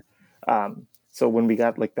feature on there. So when we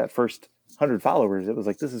got like that first 100 followers, it was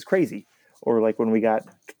like, this is crazy. Or like when we got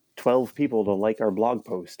 12 people to like our blog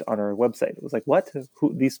post on our website. It was like, what?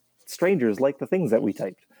 Who, these strangers like the things that we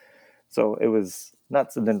typed. So it was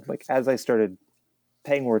nuts. And then like as I started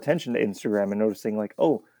paying more attention to Instagram and noticing like,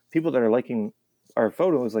 oh, people that are liking our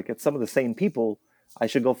photos, like it's some of the same people, I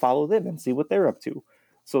should go follow them and see what they're up to.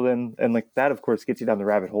 So then, and like that of course gets you down the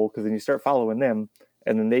rabbit hole, because then you start following them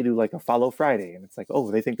and then they do like a follow Friday and it's like,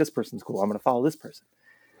 oh, they think this person's cool, I'm going to follow this person.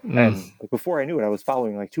 And like before I knew it, I was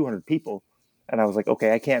following like 200 people and I was like,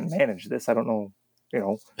 okay, I can't manage this. I don't know,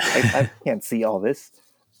 I can't see all this.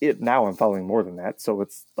 Now I'm following more than that. So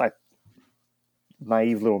it's like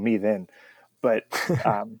naive little me then. But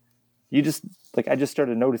you just like, I just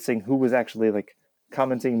started noticing who was actually like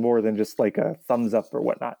commenting more than just like a thumbs up or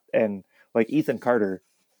whatnot. And like Ethan Carter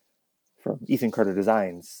from Ethan Carter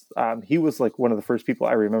Designs, he was like one of the first people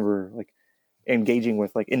I remember like engaging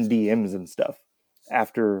with like in DMs and stuff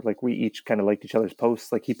after like we each kind of liked each other's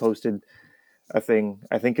posts. Like he posted a thing,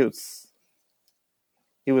 I think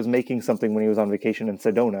he was making something when he was on vacation in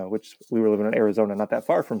Sedona, which we were living in Arizona, not that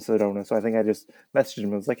far from Sedona. So I think I just messaged him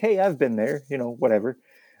and was like, hey, I've been there, whatever.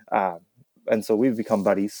 And so we've become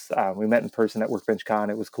buddies. We met in person at Workbench Con.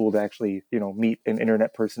 It was cool to actually, meet an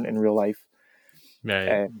internet person in real life. Right.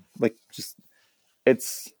 And like, just,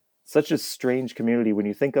 it's such a strange community when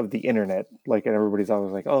you think of the internet, like, and everybody's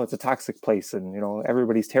always like, oh, it's a toxic place and,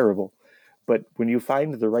 everybody's terrible. But when you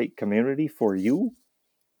find the right community for you,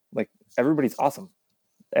 like everybody's awesome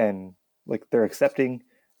and like they're accepting.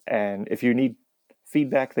 And if you need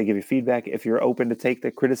feedback, they give you feedback. If you're open to take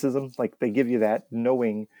the criticism, like they give you that,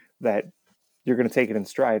 knowing that you're going to take it in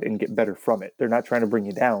stride and get better from it. They're not trying to bring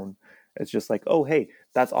you down. It's just like, oh, hey,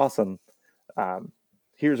 that's awesome.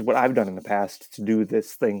 Here's what I've done in the past to do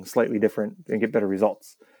this thing slightly different and get better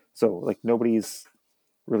results. So like nobody's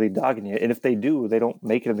really dogging you. And if they do, they don't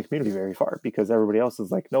make it in the community very far because everybody else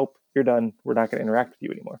is like, nope, you're done. We're not going to interact with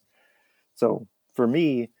you anymore. So for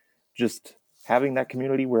me, just having that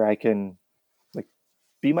community where I can like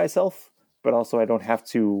be myself, but also I don't have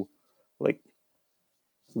to like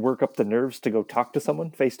work up the nerves to go talk to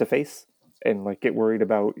someone face to face and like get worried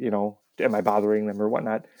about, am I bothering them or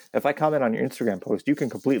whatnot? If I comment on your Instagram post, you can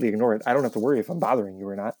completely ignore it. I don't have to worry if I'm bothering you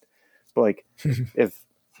or not. But like,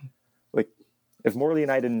 if Morley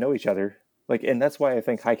and I didn't know each other, like, and that's why I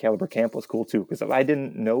think High Caliber Camp was cool too. Because if I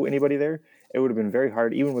didn't know anybody there, it would have been very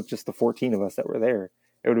hard, even with just the 14 of us that were there,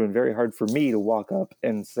 it would have been very hard for me to walk up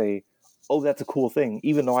and say, oh, that's a cool thing,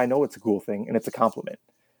 even though I know it's a cool thing and it's a compliment.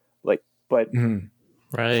 Like, but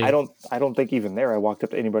right. I don't think even there I walked up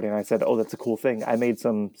to anybody and I said, oh, that's a cool thing. I made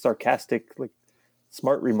some sarcastic, like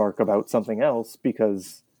smart remark about something else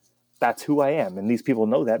because that's who I am. And these people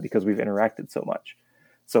know that because we've interacted so much.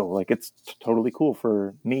 So like, it's totally cool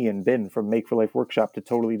for me and Ben from Make for Life Workshop to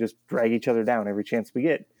totally just drag each other down every chance we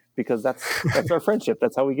get, because that's our friendship.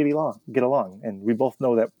 That's how we get along. And we both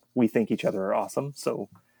know that we think each other are awesome. So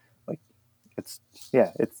like, it's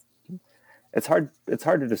hard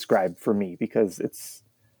to describe for me because it's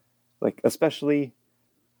like, especially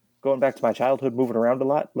going back to my childhood, moving around a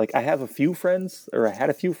lot. Like I have a few friends, or I had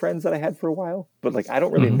a few friends that I had for a while, but like, I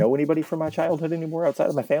don't really know anybody from my childhood anymore outside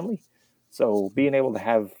of my family. So being able to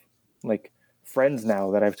have like friends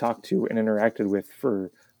now that I've talked to and interacted with for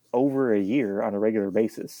over a year on a regular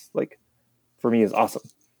basis, like for me is awesome,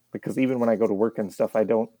 because even when I go to work and stuff, if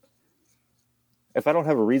I don't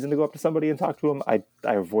have a reason to go up to somebody and talk to them, I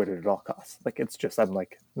avoid it at all costs. Like, it's just, I'm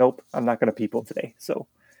like, nope, I'm not going to people today. So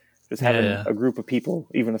just having a group of people,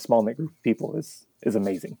 even a small knit group of people is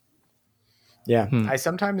amazing. Yeah. I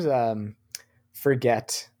sometimes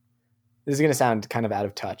forget, this is going to sound kind of out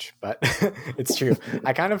of touch, but it's true.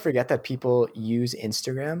 I kind of forget that people use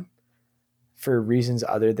Instagram for reasons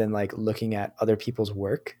other than like looking at other people's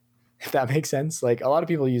work, if that makes sense. Like a lot of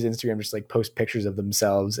people use Instagram just like post pictures of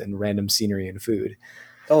themselves and random scenery and food.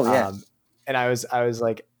 Oh yeah. And I was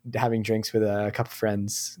like having drinks with a couple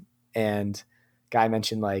friends, and guy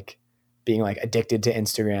mentioned like being like addicted to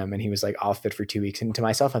Instagram, and he was like off it for 2 weeks. And to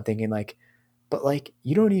myself, I'm thinking like, but like,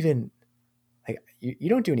 you don't even like, you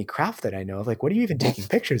don't do any craft that I know of. Like, what are you even taking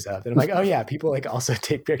pictures of? And I'm like, oh yeah, people like also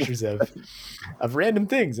take pictures of random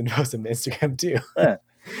things and post them to Instagram too.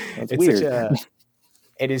 That's weird.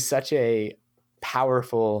 It is such a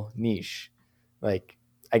powerful niche. Like,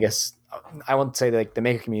 I guess I won't say like the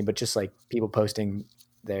maker community, but just like people posting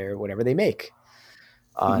their whatever they make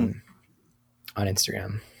on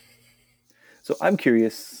Instagram. So I'm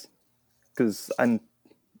curious, because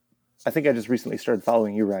I think I just recently started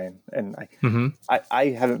following you, Ryan, and I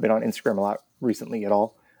haven't been on Instagram a lot recently at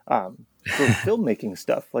all. For filmmaking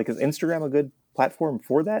stuff, like, is Instagram a good platform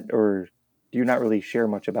for that, or do you not really share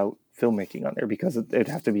much about filmmaking on there because it'd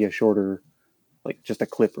have to be a shorter like just a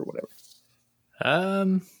clip or whatever?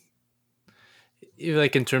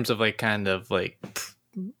 Like in terms of like kind of like,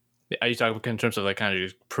 are you talking in terms of like kind of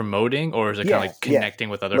just promoting, or is it kind of like connecting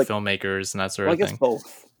with other filmmakers and that sort of thing? I guess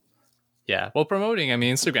both. Yeah, well, promoting, I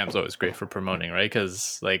mean, Instagram's always great for promoting, right?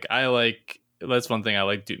 Because like that's one thing I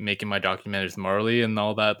like making my documentaries with Marley and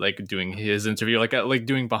all that, like doing his interview, like I like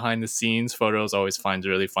doing behind the scenes photos. Always find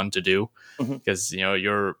really fun to do because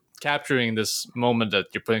you're capturing this moment that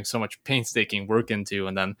you're putting so much painstaking work into,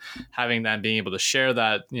 and then having that, being able to share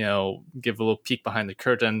that, give a little peek behind the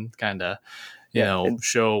curtain, kind of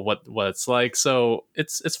show what it's like. So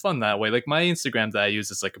it's fun that way. Like my Instagram that I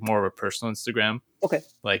use is like more of a personal Instagram. Okay.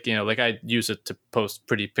 Like, like I use it to post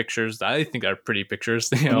pretty pictures that I think are pretty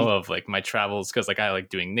pictures, of like my travels, because like I like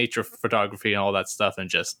doing nature photography and all that stuff, and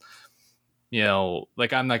just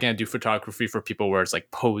like I'm not gonna do photography for people where it's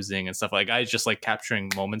like posing and stuff. Like I just like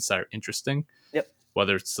capturing moments that are interesting. Yep.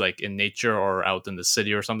 Whether it's like in nature or out in the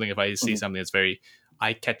city or something. If I see something that's very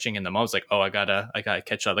eye-catching in the moment, it's like, oh, I gotta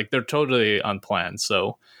catch that. Like they're totally unplanned.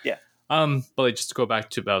 So yeah. But like, just to go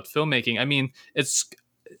back to about filmmaking, I mean, it's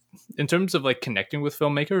in terms of like connecting with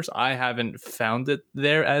filmmakers, I haven't found it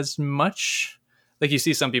there as much. Like you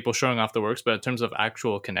see some people showing off the works, but in terms of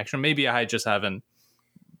actual connection, maybe I just haven't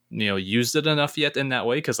used it enough yet in that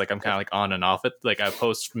way, because like I'm kind of like on and off it. Like I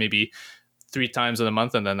post maybe 3 times in a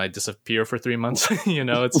month and then I disappear for 3 months.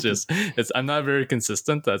 It's just I'm not very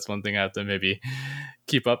consistent. That's one thing I have to maybe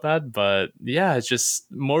keep up at. But yeah, it's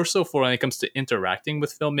just more so for when it comes to interacting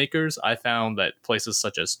with filmmakers. I found that places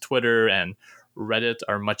such as Twitter and Reddit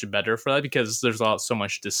are much better for that, because there's so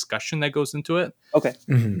much discussion that goes into it. Okay.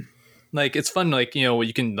 Like it's fun, like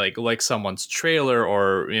you can like someone's trailer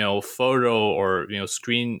or photo or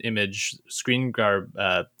screen garb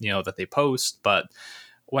that they post. But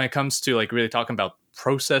when it comes to like really talking about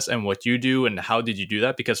process and what you do and how did you do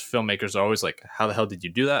that, because filmmakers are always like, how the hell did you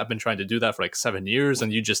do that? I've been trying to do that for like 7 years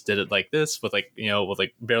and you just did it like this with like with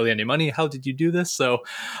like barely any money. How did you do this? So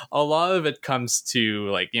a lot of it comes to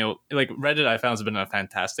like like Reddit, I found, has been a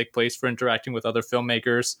fantastic place for interacting with other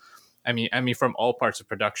filmmakers. I mean from all parts of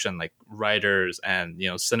production, like writers and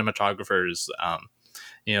cinematographers,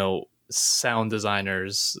 sound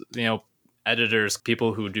designers, editors,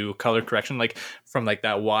 people who do color correction, like from like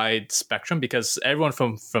that wide spectrum, because everyone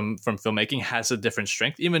from filmmaking has a different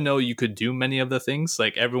strength. Even though you could do many of the things,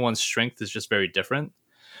 like everyone's strength is just very different.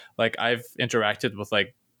 Like I've interacted with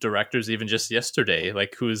like directors even just yesterday,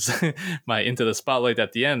 like who's my Into the Spotlight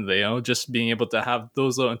at the end, just being able to have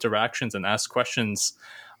those little interactions and ask questions.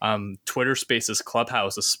 Twitter Spaces,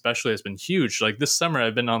 Clubhouse especially, has been huge. Like this summer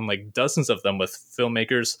I've been on like dozens of them with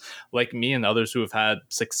filmmakers like me and others who have had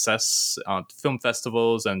success on film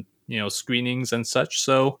festivals and screenings and such.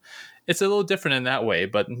 So it's a little different in that way,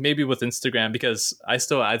 but maybe with Instagram, because I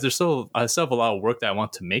still have a lot of work that I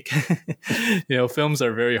want to make. Films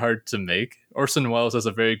are very hard to make. Orson Welles has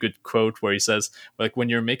a very good quote where he says, like, when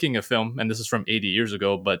you're making a film, and this is from 80 years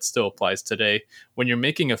ago, but still applies today. When you're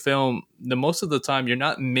making a film, the most of the time you're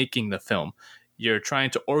not making the film. You're trying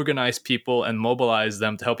to organize people and mobilize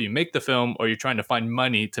them to help you make the film, or you're trying to find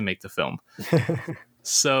money to make the film.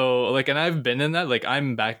 So like, and I've been in that, like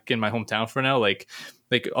I'm back in my hometown for now, like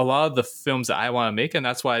a lot of the films that I want to make. And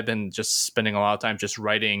that's why I've been just spending a lot of time just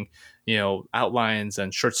writing, outlines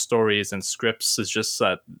and short stories and scripts. Is just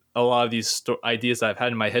that a lot of these ideas I've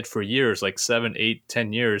had in my head for years, like 7, 8,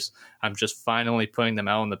 10 years, I'm just finally putting them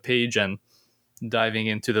out on the page and diving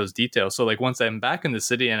into those details. So like once I'm back in the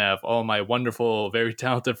city and I have all my wonderful, very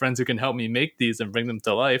talented friends who can help me make these and bring them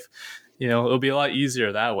to life, it'll be a lot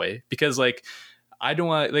easier that way. Because like, I don't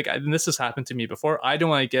want to, like, and this has happened to me before, I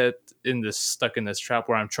don't want to get stuck in this trap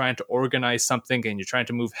where I'm trying to organize something and you're trying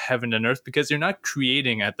to move heaven and earth, because you're not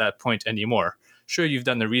creating at that point anymore. Sure, you've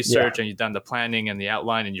done the research and you've done the planning and the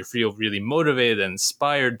outline and you feel really motivated and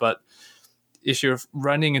inspired, but if you're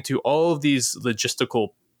running into all of these logistical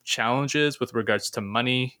challenges with regards to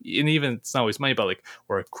money, and even it's not always money, but like,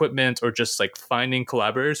 or equipment, or just like finding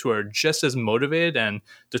collaborators who are just as motivated and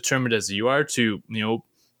determined as you are to,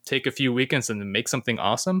 take a few weekends and make something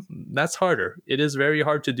awesome, that's harder. It is very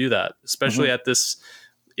hard to do that, especially at this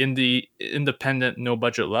in the independent, no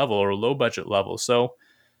budget level or low budget level. So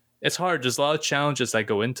it's hard. There's a lot of challenges that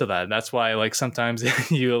go into that. That's why like sometimes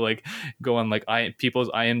you like go on like people's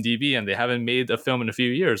IMDb and they haven't made a film in a few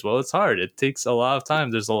years. Well, it's hard. It takes a lot of time.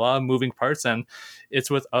 There's a lot of moving parts and it's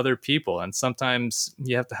with other people. And sometimes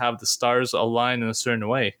you have to have the stars align in a certain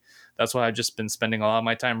way. That's why I've just been spending a lot of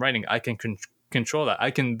my time writing. I can control that. I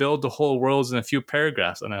can build the whole worlds in a few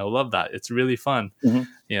paragraphs, and I love that. It's really fun. Mhm.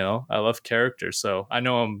 You know, I love characters. So I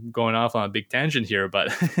know I'm going off on a big tangent here,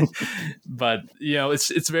 but but you know,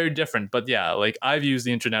 it's very different. But yeah, like I've used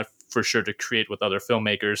the internet for sure to create with other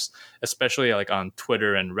filmmakers, especially like on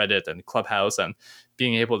Twitter and Reddit and Clubhouse, and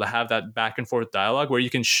being able to have that back and forth dialogue where you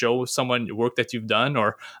can show someone work that you've done,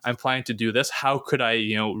 or I'm planning to do this. How could I,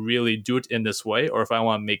 you know, really do it in this way? Or if I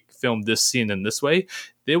want to film this scene in this way,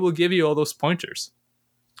 they will give you all those pointers.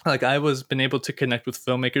 Like I was been able to connect with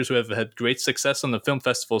filmmakers who have had great success on the film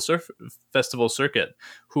festival circuit,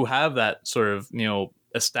 who have that sort of, you know,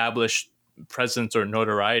 established presence or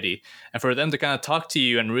notoriety, and for them to kind of talk to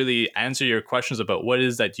you and really answer your questions about what it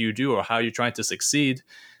is that you do or how you're trying to succeed,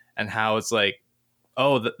 and how it's like,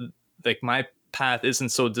 oh, like my path isn't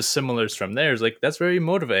so dissimilar from theirs. Like that's very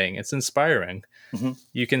motivating. It's inspiring. Mm-hmm.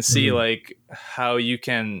 You can see like how you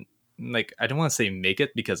can, like, I don't want to say make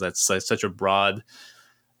it because that's like such a broad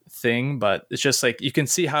thing, but it's just like you can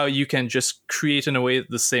see how you can just create in a way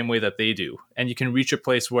the same way that they do, and you can reach a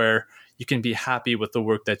place where you can be happy with the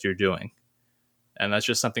work that you're doing. And that's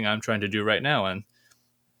just something I'm trying to do right now. And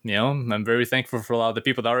you know, I'm very thankful for a lot of the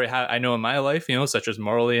people that I know in my life, you know, such as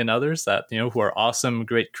Morley and others that, you know, who are awesome,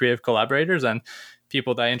 great creative collaborators, and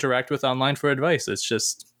people that I interact with online for advice.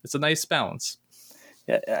 It's a nice balance.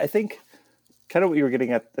 Yeah, I think kind of what you were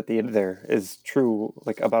getting at the end there is true,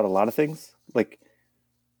 like about a lot of things. Like,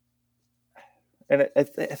 and I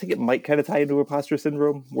think it might kind of tie into imposter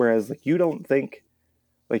syndrome, whereas like you don't think,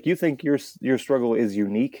 like you think your struggle is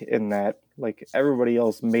unique in that like everybody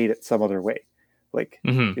else made it some other way. Like,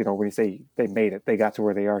 you know, when you say they made it, they got to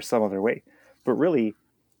where they are some other way. But really,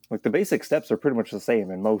 like the basic steps are pretty much the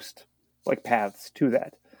same in most like paths to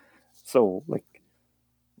that. So like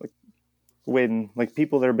when like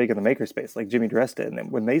people that are big in the makerspace, like Jimmy DiResta,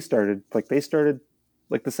 and when they started like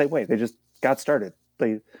the same way. They just got started.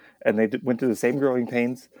 They went through the same growing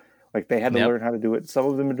pains. Like they had to learn how to do it. Some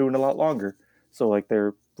of them are doing a lot longer. So like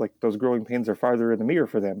they're like those growing pains are farther in the mirror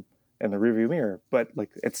for them, in the rearview mirror. But like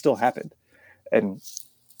it still happened. And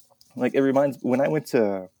like it reminds, when I went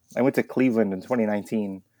to Cleveland in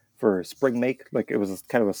 2019 for Spring Make, like it was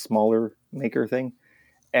kind of a smaller maker thing,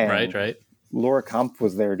 and right. Laura Kampf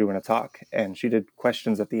was there doing a talk, and she did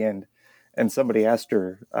questions at the end, and somebody asked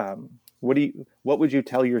her, what would you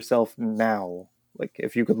tell yourself now? Like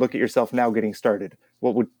if you could look at yourself now getting started,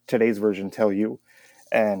 what would today's version tell you?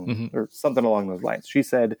 And or something along those lines. She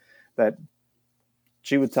said that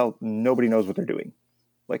she would tell nobody knows what they're doing.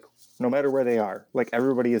 Like no matter where they are, like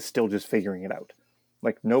everybody is still just figuring it out.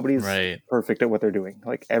 Like nobody's perfect at what they're doing.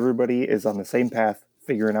 Like everybody is on the same path,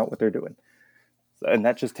 figuring out what they're doing. And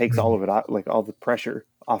that just takes all of it out, like all the pressure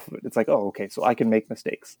off of it. It's like, oh, okay, so I can make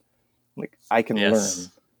mistakes. Like I can learn.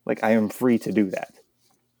 Like I am free to do that.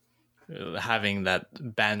 Having that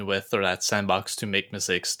bandwidth or that sandbox to make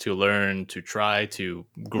mistakes, to learn, to try, to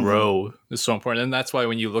grow is so important. And that's why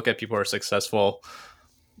when you look at people who are successful,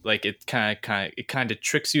 like it kind of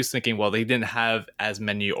tricks you thinking, well, they didn't have as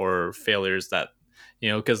many or failures that, you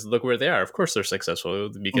know, because look where they are. Of course they're successful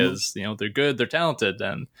because, you know, they're good, they're talented.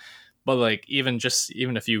 But like even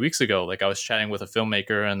a few weeks ago, like I was chatting with a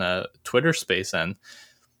filmmaker in a Twitter space, and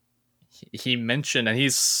he mentioned, and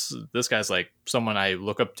this guy's like someone I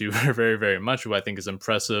look up to very, very much, who I think is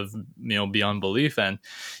impressive, you know, beyond belief. And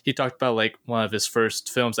he talked about like one of his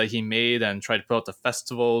first films that he made and tried to put out to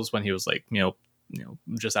festivals when he was like, you know,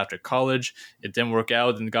 just after college. It didn't work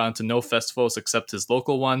out and got into no festivals except his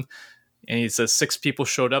local one. And he says 6 people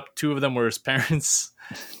showed up. 2 of them were his parents,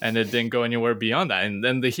 and it didn't go anywhere beyond that. And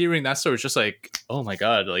then hearing that story is just like, oh my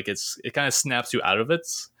God, like it kind of snaps you out of it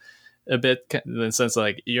a bit, in the sense of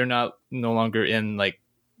like you're no longer in like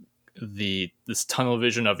this tunnel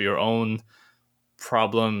vision of your own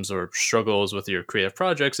problems or struggles with your creative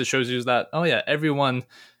projects. It shows you that, oh yeah, everyone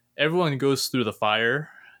goes through the fire.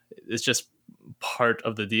 It's just part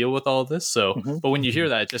of the deal with all of this. So, but when you hear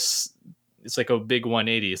that, it's like a big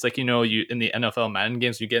 180. It's like, you know, you in the NFL Madden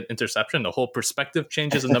games, you get interception, the whole perspective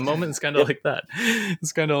changes in the moment. It's kind of like that.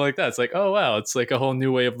 It's kind of like that. It's like, oh wow, it's like a whole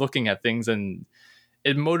new way of looking at things, and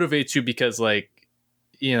it motivates you because, like,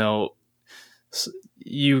 you know,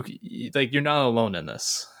 you're not alone in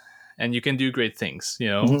this, and you can do great things. You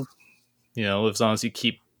know, you know, as long as you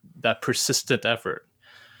keep that persistent effort.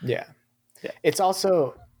 Yeah. It's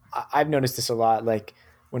also, I've noticed this a lot. Like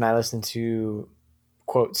when I listen to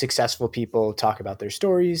quote successful people talk about their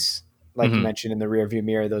stories, like you mentioned in the rearview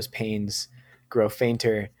mirror, those pains grow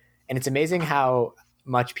fainter, and it's amazing how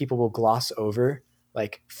much people will gloss over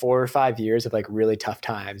like 4 or 5 years of like really tough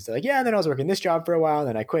times. They're like, yeah, then I was working this job for a while, and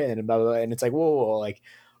then I quit, and blah, blah, blah. And it's like, whoa, like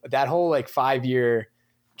that whole like 5-year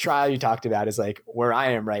trial you talked about is like where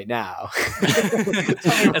I am right now. Tell me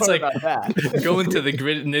It's more like about that. go into the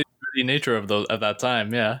gritty nature of those at that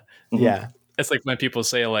time. Yeah. Yeah. It's like when people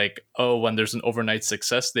say like, oh, when there's an overnight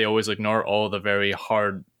success, they always ignore all the very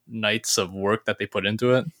hard nights of work that they put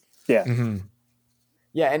into it. Yeah. Mm-hmm.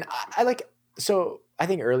 Yeah. And I like, so I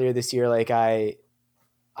think earlier this year, like I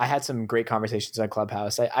had some great conversations on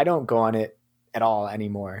Clubhouse. I don't go on it at all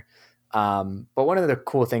anymore. But one of the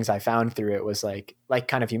cool things I found through it was like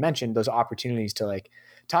kind of you mentioned those opportunities to like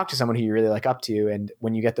talk to someone who you really look up to. And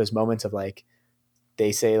when you get those moments of like,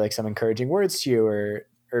 they say like some encouraging words to you or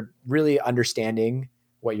really understanding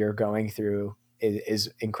what you're going through is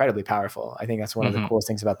incredibly powerful. I think that's one of the coolest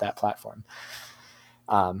things about that platform.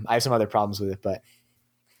 I have some other problems with it, but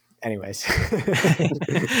anyways.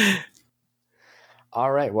 All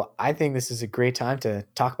right. Well, I think this is a great time to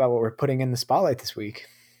talk about what we're putting in the spotlight this week.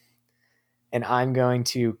 And I'm going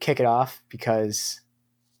to kick it off because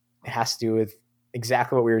it has to do with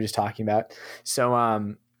exactly what we were just talking about. So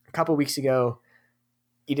a couple of weeks ago,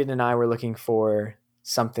 Eden and I were looking for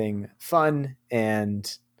something fun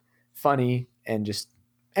and funny and just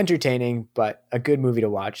entertaining, but a good movie to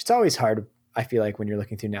watch. It's always hard, I feel like, when you're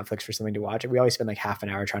looking through Netflix for something to watch. We always spend like half an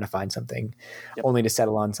hour trying to find something, only to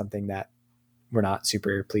settle on something that we're not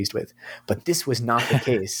super pleased with. But this was not the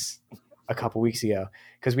case a couple weeks ago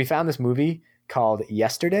because we found this movie called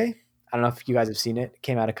Yesterday. I don't know if you guys have seen it. It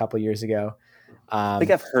came out a couple years ago. I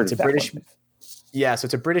think I've heard it's of a that British one. Yeah, so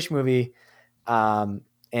it's a British movie.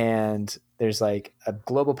 And there's like a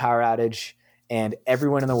global power outage and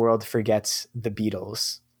everyone in the world forgets the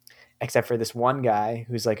Beatles, except for this one guy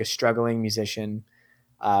who's like a struggling musician,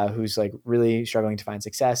 who's like really struggling to find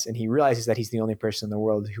success. And he realizes that he's the only person in the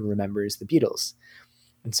world who remembers the Beatles.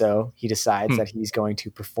 And so he decides that he's going to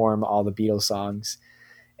perform all the Beatles songs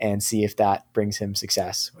and see if that brings him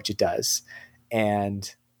success, which it does. And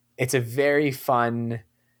it's a very fun,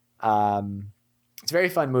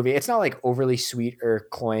 movie. It's not like overly sweet or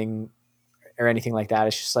cloying or anything like that.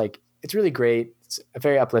 It's just like, it's really great. It's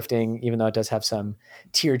very uplifting, even though it does have some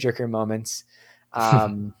tearjerker moments.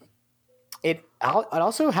 It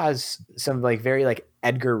also has some like very like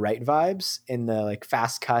Edgar Wright vibes in the like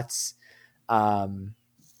fast cuts.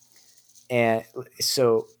 And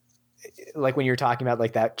so like when you're talking about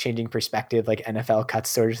like that changing perspective, like NFL cuts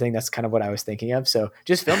sort of thing, that's kind of what I was thinking of. So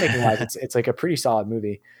just filmmaking wise, it's like a pretty solid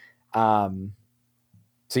movie. So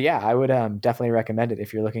yeah, I would definitely recommend it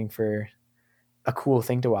if you're looking for a cool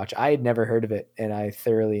thing to watch. I had never heard of it and I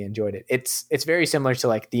thoroughly enjoyed it. It's very similar to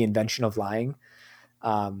like The Invention of Lying.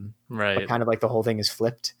 Right. But kind of like the whole thing is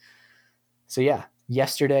flipped. So yeah,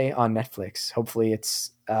 Yesterday on Netflix. Hopefully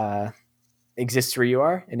it's exists where you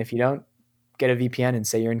are. And if you don't, get a VPN and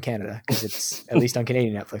say you're in Canada because it's at least on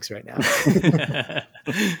Canadian Netflix right now.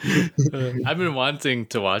 I've been wanting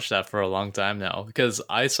to watch that for a long time now because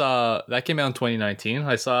I saw that came out in 2019.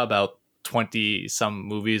 I saw about 20 some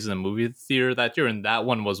movies in the movie theater that year, and that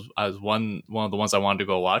one was one of the ones I wanted to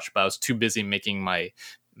go watch, but I was too busy making my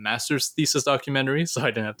master's thesis documentary, so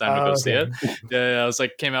I didn't have time to go see it. Yeah, I was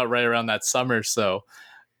like came out right around that summer, so.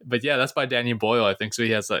 But yeah, that's by Danny Boyle, I think. So he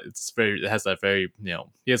has that. It has that very,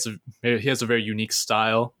 he has a very unique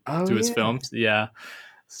style to his films. Yeah.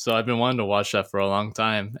 So I've been wanting to watch that for a long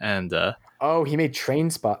time, and he made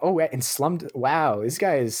Trainspot. Oh, and Wow, this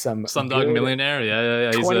guy is some Slumdog Millionaire. Yeah.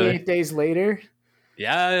 28 Days Later.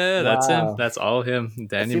 Yeah, that's him. That's all him.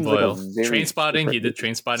 Danny Boyle. Like Trainspotting. He did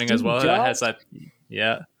Trainspotting as well. It has that.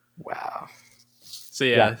 Yeah. Wow. So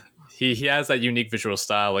yeah. He has that unique visual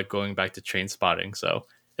style, like going back to Trainspotting. So.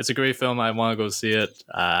 It's a great film. I want to go see it.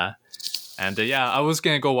 I was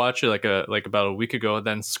gonna go watch it like about a week ago.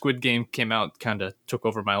 Then Squid Game came out, kind of took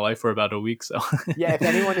over my life for about a week. So yeah, if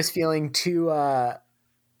anyone is feeling they're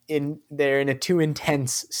in a too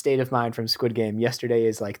intense state of mind from Squid Game, Yesterday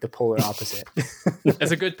is like the polar opposite.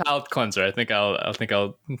 It's a good palate cleanser. I think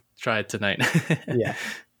I'll try it tonight. Yeah.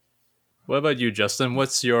 What about you, Justin?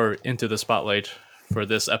 What's your Into the Spotlight for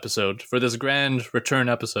this episode? For this grand return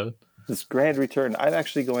episode? This grand return, I'm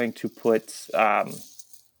actually going to put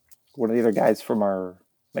one of the other guys from our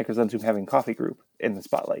Makers on Zoom Having Coffee group in the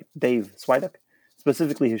spotlight, Dave Swiduk,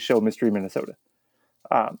 specifically his show Mystery Minnesota.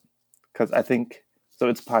 Because I think, so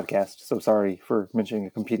it's a podcast, so sorry for mentioning a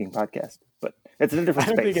competing podcast, but it's in a different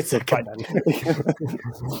space. I don't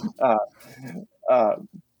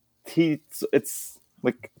think it's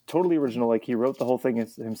like totally original. Like he wrote the whole thing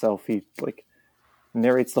himself. He like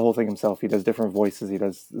narrates the whole thing himself. He does different voices. He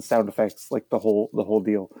does the sound effects, like the whole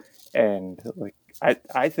deal. And like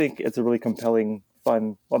I think it's a really compelling,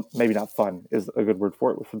 fun. Well, maybe not fun is a good word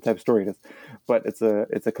for it for the type of story it is, but it's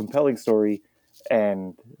a compelling story.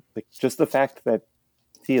 And like just the fact that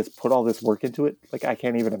he has put all this work into it. Like, I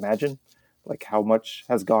can't even imagine like how much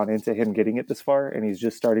has gone into him getting it this far, and he's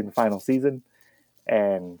just starting the final season.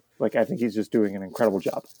 And like, I think he's just doing an incredible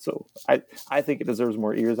job. So I think it deserves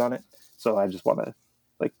more ears on it. So I just want to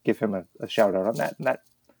like give him a shout out on that, and that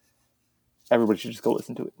everybody should just go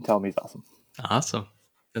listen to it and tell him he's awesome. Awesome.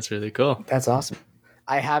 That's really cool. That's awesome.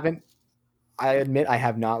 I admit I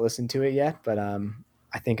have not listened to it yet, but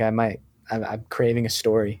I think I might. I'm craving a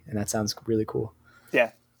story, and that sounds really cool.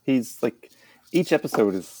 Yeah, he's like, each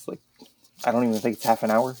episode is like, I don't even think it's half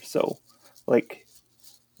an hour. So like,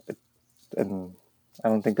 and I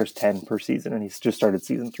don't think there's 10 per season, and he's just started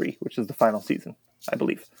season 3, which is the final season, I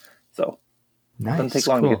believe. So nice. It doesn't take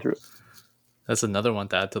long to get through it. That's another one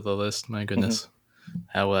to add to the list. My goodness.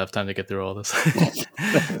 How will I have time to get through all this?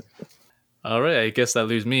 All right. I guess that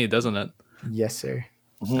leaves me, doesn't it? Yes, sir.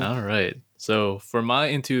 All right. So for my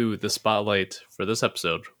Into the Spotlight for this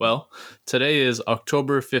episode, well, today is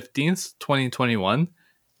October 15th, 2021.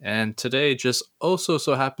 And today just also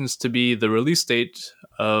so happens to be the release date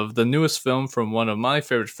of the newest film from one of my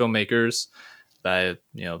favorite filmmakers that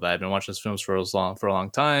I've been watching his films for a long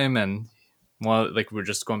time. And like, we're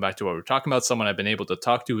just going back to what we're talking about, someone I've been able to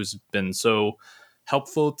talk to who's been so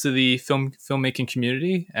helpful to the filmmaking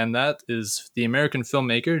community, and that is the American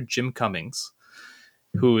filmmaker Jim Cummings,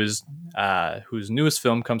 whose newest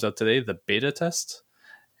film comes out today, The Beta Test,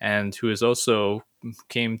 and who has also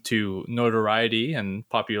came to notoriety and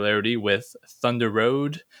popularity with Thunder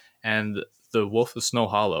Road and The Wolf of Snow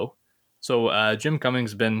Hollow. So Jim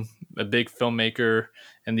Cummings has been a big filmmaker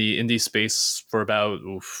in the indie space for about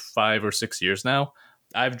 5 or 6 years now.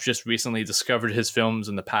 I've just recently discovered his films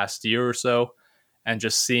in the past year or so, and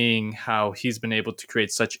just seeing how he's been able to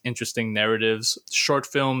create such interesting narratives, short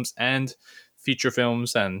films and feature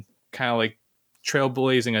films, and kind of like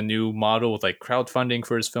trailblazing a new model with like crowdfunding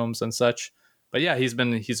for his films and such. But yeah, he's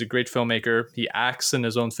a great filmmaker. He acts in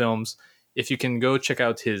his own films. If you can go check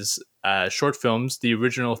out his short films, the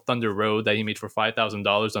original Thunder Road that he made for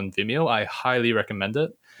 $5,000 on Vimeo, I highly recommend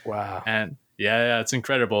it. Wow. And yeah, it's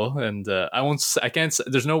incredible. And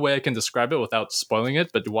there's no way I can describe it without spoiling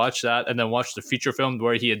it, but watch that and then watch the feature film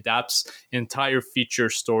where he adapts entire feature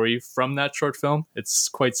story from that short film. It's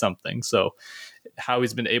quite something. So how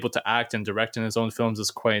he's been able to act and direct in his own films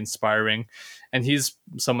is quite inspiring. And he's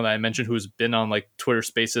someone that I mentioned who's been on like Twitter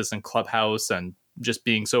Spaces and Clubhouse, and just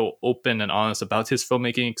being so open and honest about his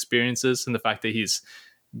filmmaking experiences, and the fact that he's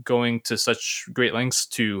going to such great lengths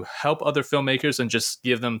to help other filmmakers and just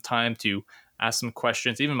give them time to ask them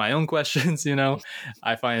questions, even my own questions,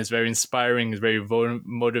 I find it's very inspiring, it's very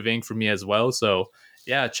motivating for me as well. So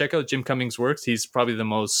yeah, check out Jim Cummings' works. He's probably one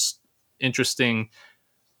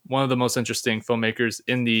of the most interesting filmmakers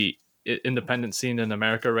in the independent scene in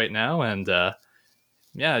America right now. And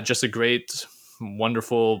yeah, just a great,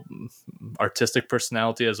 wonderful artistic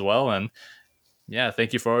personality as well. And yeah,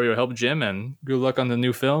 thank you for all your help, Jim, and good luck on the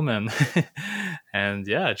new film. And and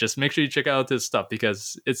yeah, just make sure you check out his stuff,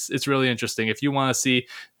 because it's really interesting. If you want to see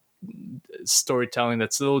storytelling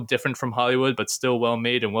that's a little different from Hollywood but still well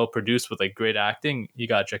made and well produced with like great acting, you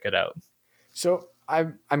gotta check it out. So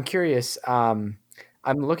I'm curious. I'm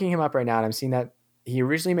looking him up right now, and I'm seeing that he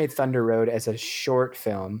originally made Thunder Road as a short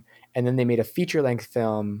film, and then they made a feature length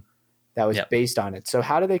film that was based on it. So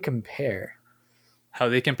how do they compare?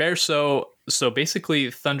 So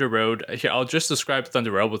basically, Thunder Road, here, I'll just describe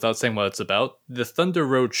Thunder Road without saying what it's about. The Thunder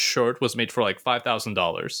Road short was made for like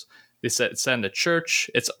 $5,000. They said it's set in a church.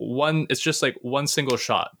 It's just like one single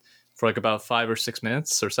shot for like about 5 or 6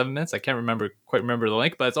 minutes or 7 minutes. I can't quite remember the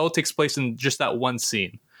length, but it all takes place in just that one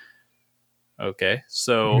scene. Okay,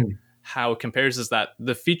 so how it compares is that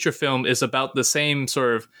the feature film is about the same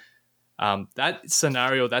sort of that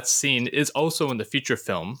scenario, that scene is also in the feature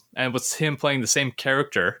film, and with him playing the same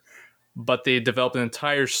character, but they developed an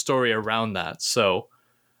entire story around that. So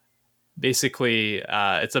basically,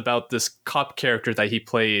 it's about this cop character that he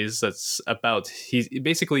plays. He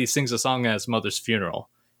basically sings a song at his mother's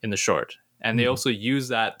funeral in the short, and they also use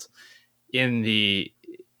that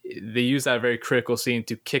they use that very critical scene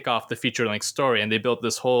to kick off the feature-length story, and they built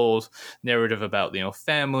this whole narrative about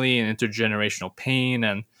family and intergenerational pain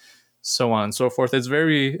and so on and so forth.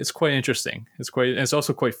 It's quite interesting. It's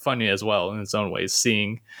also quite funny as well in its own ways,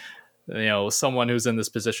 seeing someone who's in this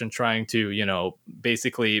position trying to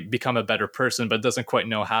basically become a better person but doesn't quite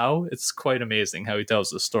know how. It's quite amazing how he tells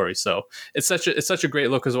the story. So it's such a great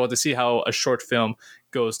look as well to see how a short film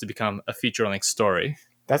goes to become a feature-length story.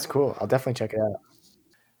 That's cool. I'll definitely check it out.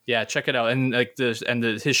 Yeah, check it out. And like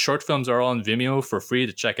his short films are all on Vimeo for free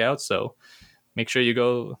to check out. So make sure you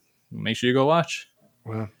go watch.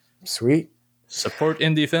 Wow. Sweet. Support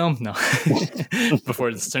indie film? No. Before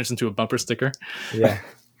it turns into a bumper sticker. Yeah.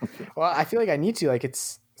 Well, I feel like I need to, like,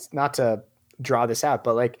 it's not to draw this out,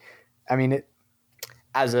 but like, I mean,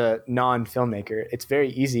 as a non-filmmaker, it's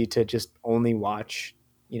very easy to just only watch,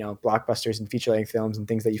 blockbusters and feature-length films and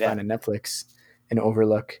things that you find on Netflix and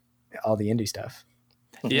overlook all the indie stuff.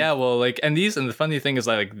 Yeah, well, like, and the funny thing is,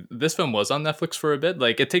 like, this film was on Netflix for a bit.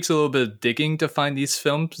 Like, it takes a little bit of digging to find these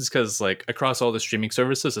films because, like, across all the streaming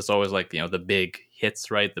services, it's always like, the big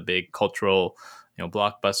hits, right? The big cultural,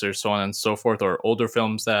 blockbusters, so on and so forth, or older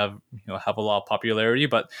films that have a lot of popularity.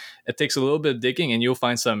 But it takes a little bit of digging, and you'll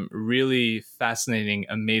find some really fascinating,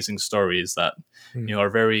 amazing stories that are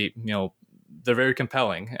very, they're very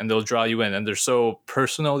compelling, and they'll draw you in, and they're so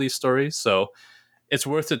personal, these stories. So it's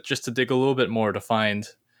worth it just to dig a little bit more to find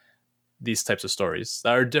these types of stories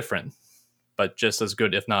that are different, but just as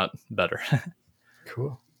good, if not better.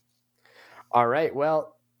 Cool. All right.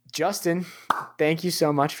 Well, Justin, thank you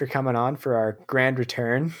so much for coming on for our grand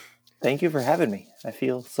return. Thank you for having me. I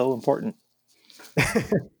feel so important.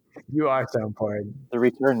 You are so important. The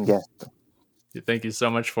return guest. Thank you so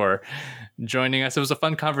much for joining us. It was a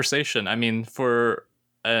fun conversation. I mean, for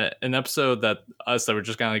an episode that we're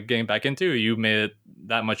just kind of getting back into, you made it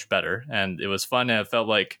that much better, and it was fun, and it felt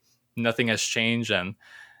like nothing has changed, and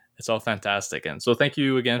it's all fantastic. And so thank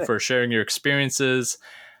you again for sharing your experiences,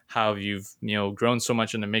 how you've grown so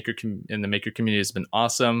much in the maker community has been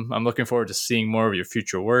awesome. I'm looking forward to seeing more of your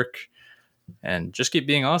future work, and just keep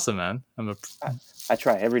being awesome, man. I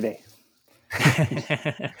try every day.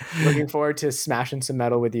 Looking forward to smashing some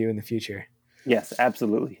metal with you in the future. Yes,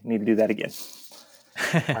 absolutely. Need to do that again.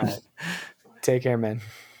 All right. Take care, man.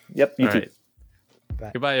 Yep. You All too. right.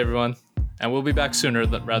 Bye. Goodbye, everyone. And we'll be back sooner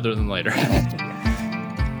rather than later.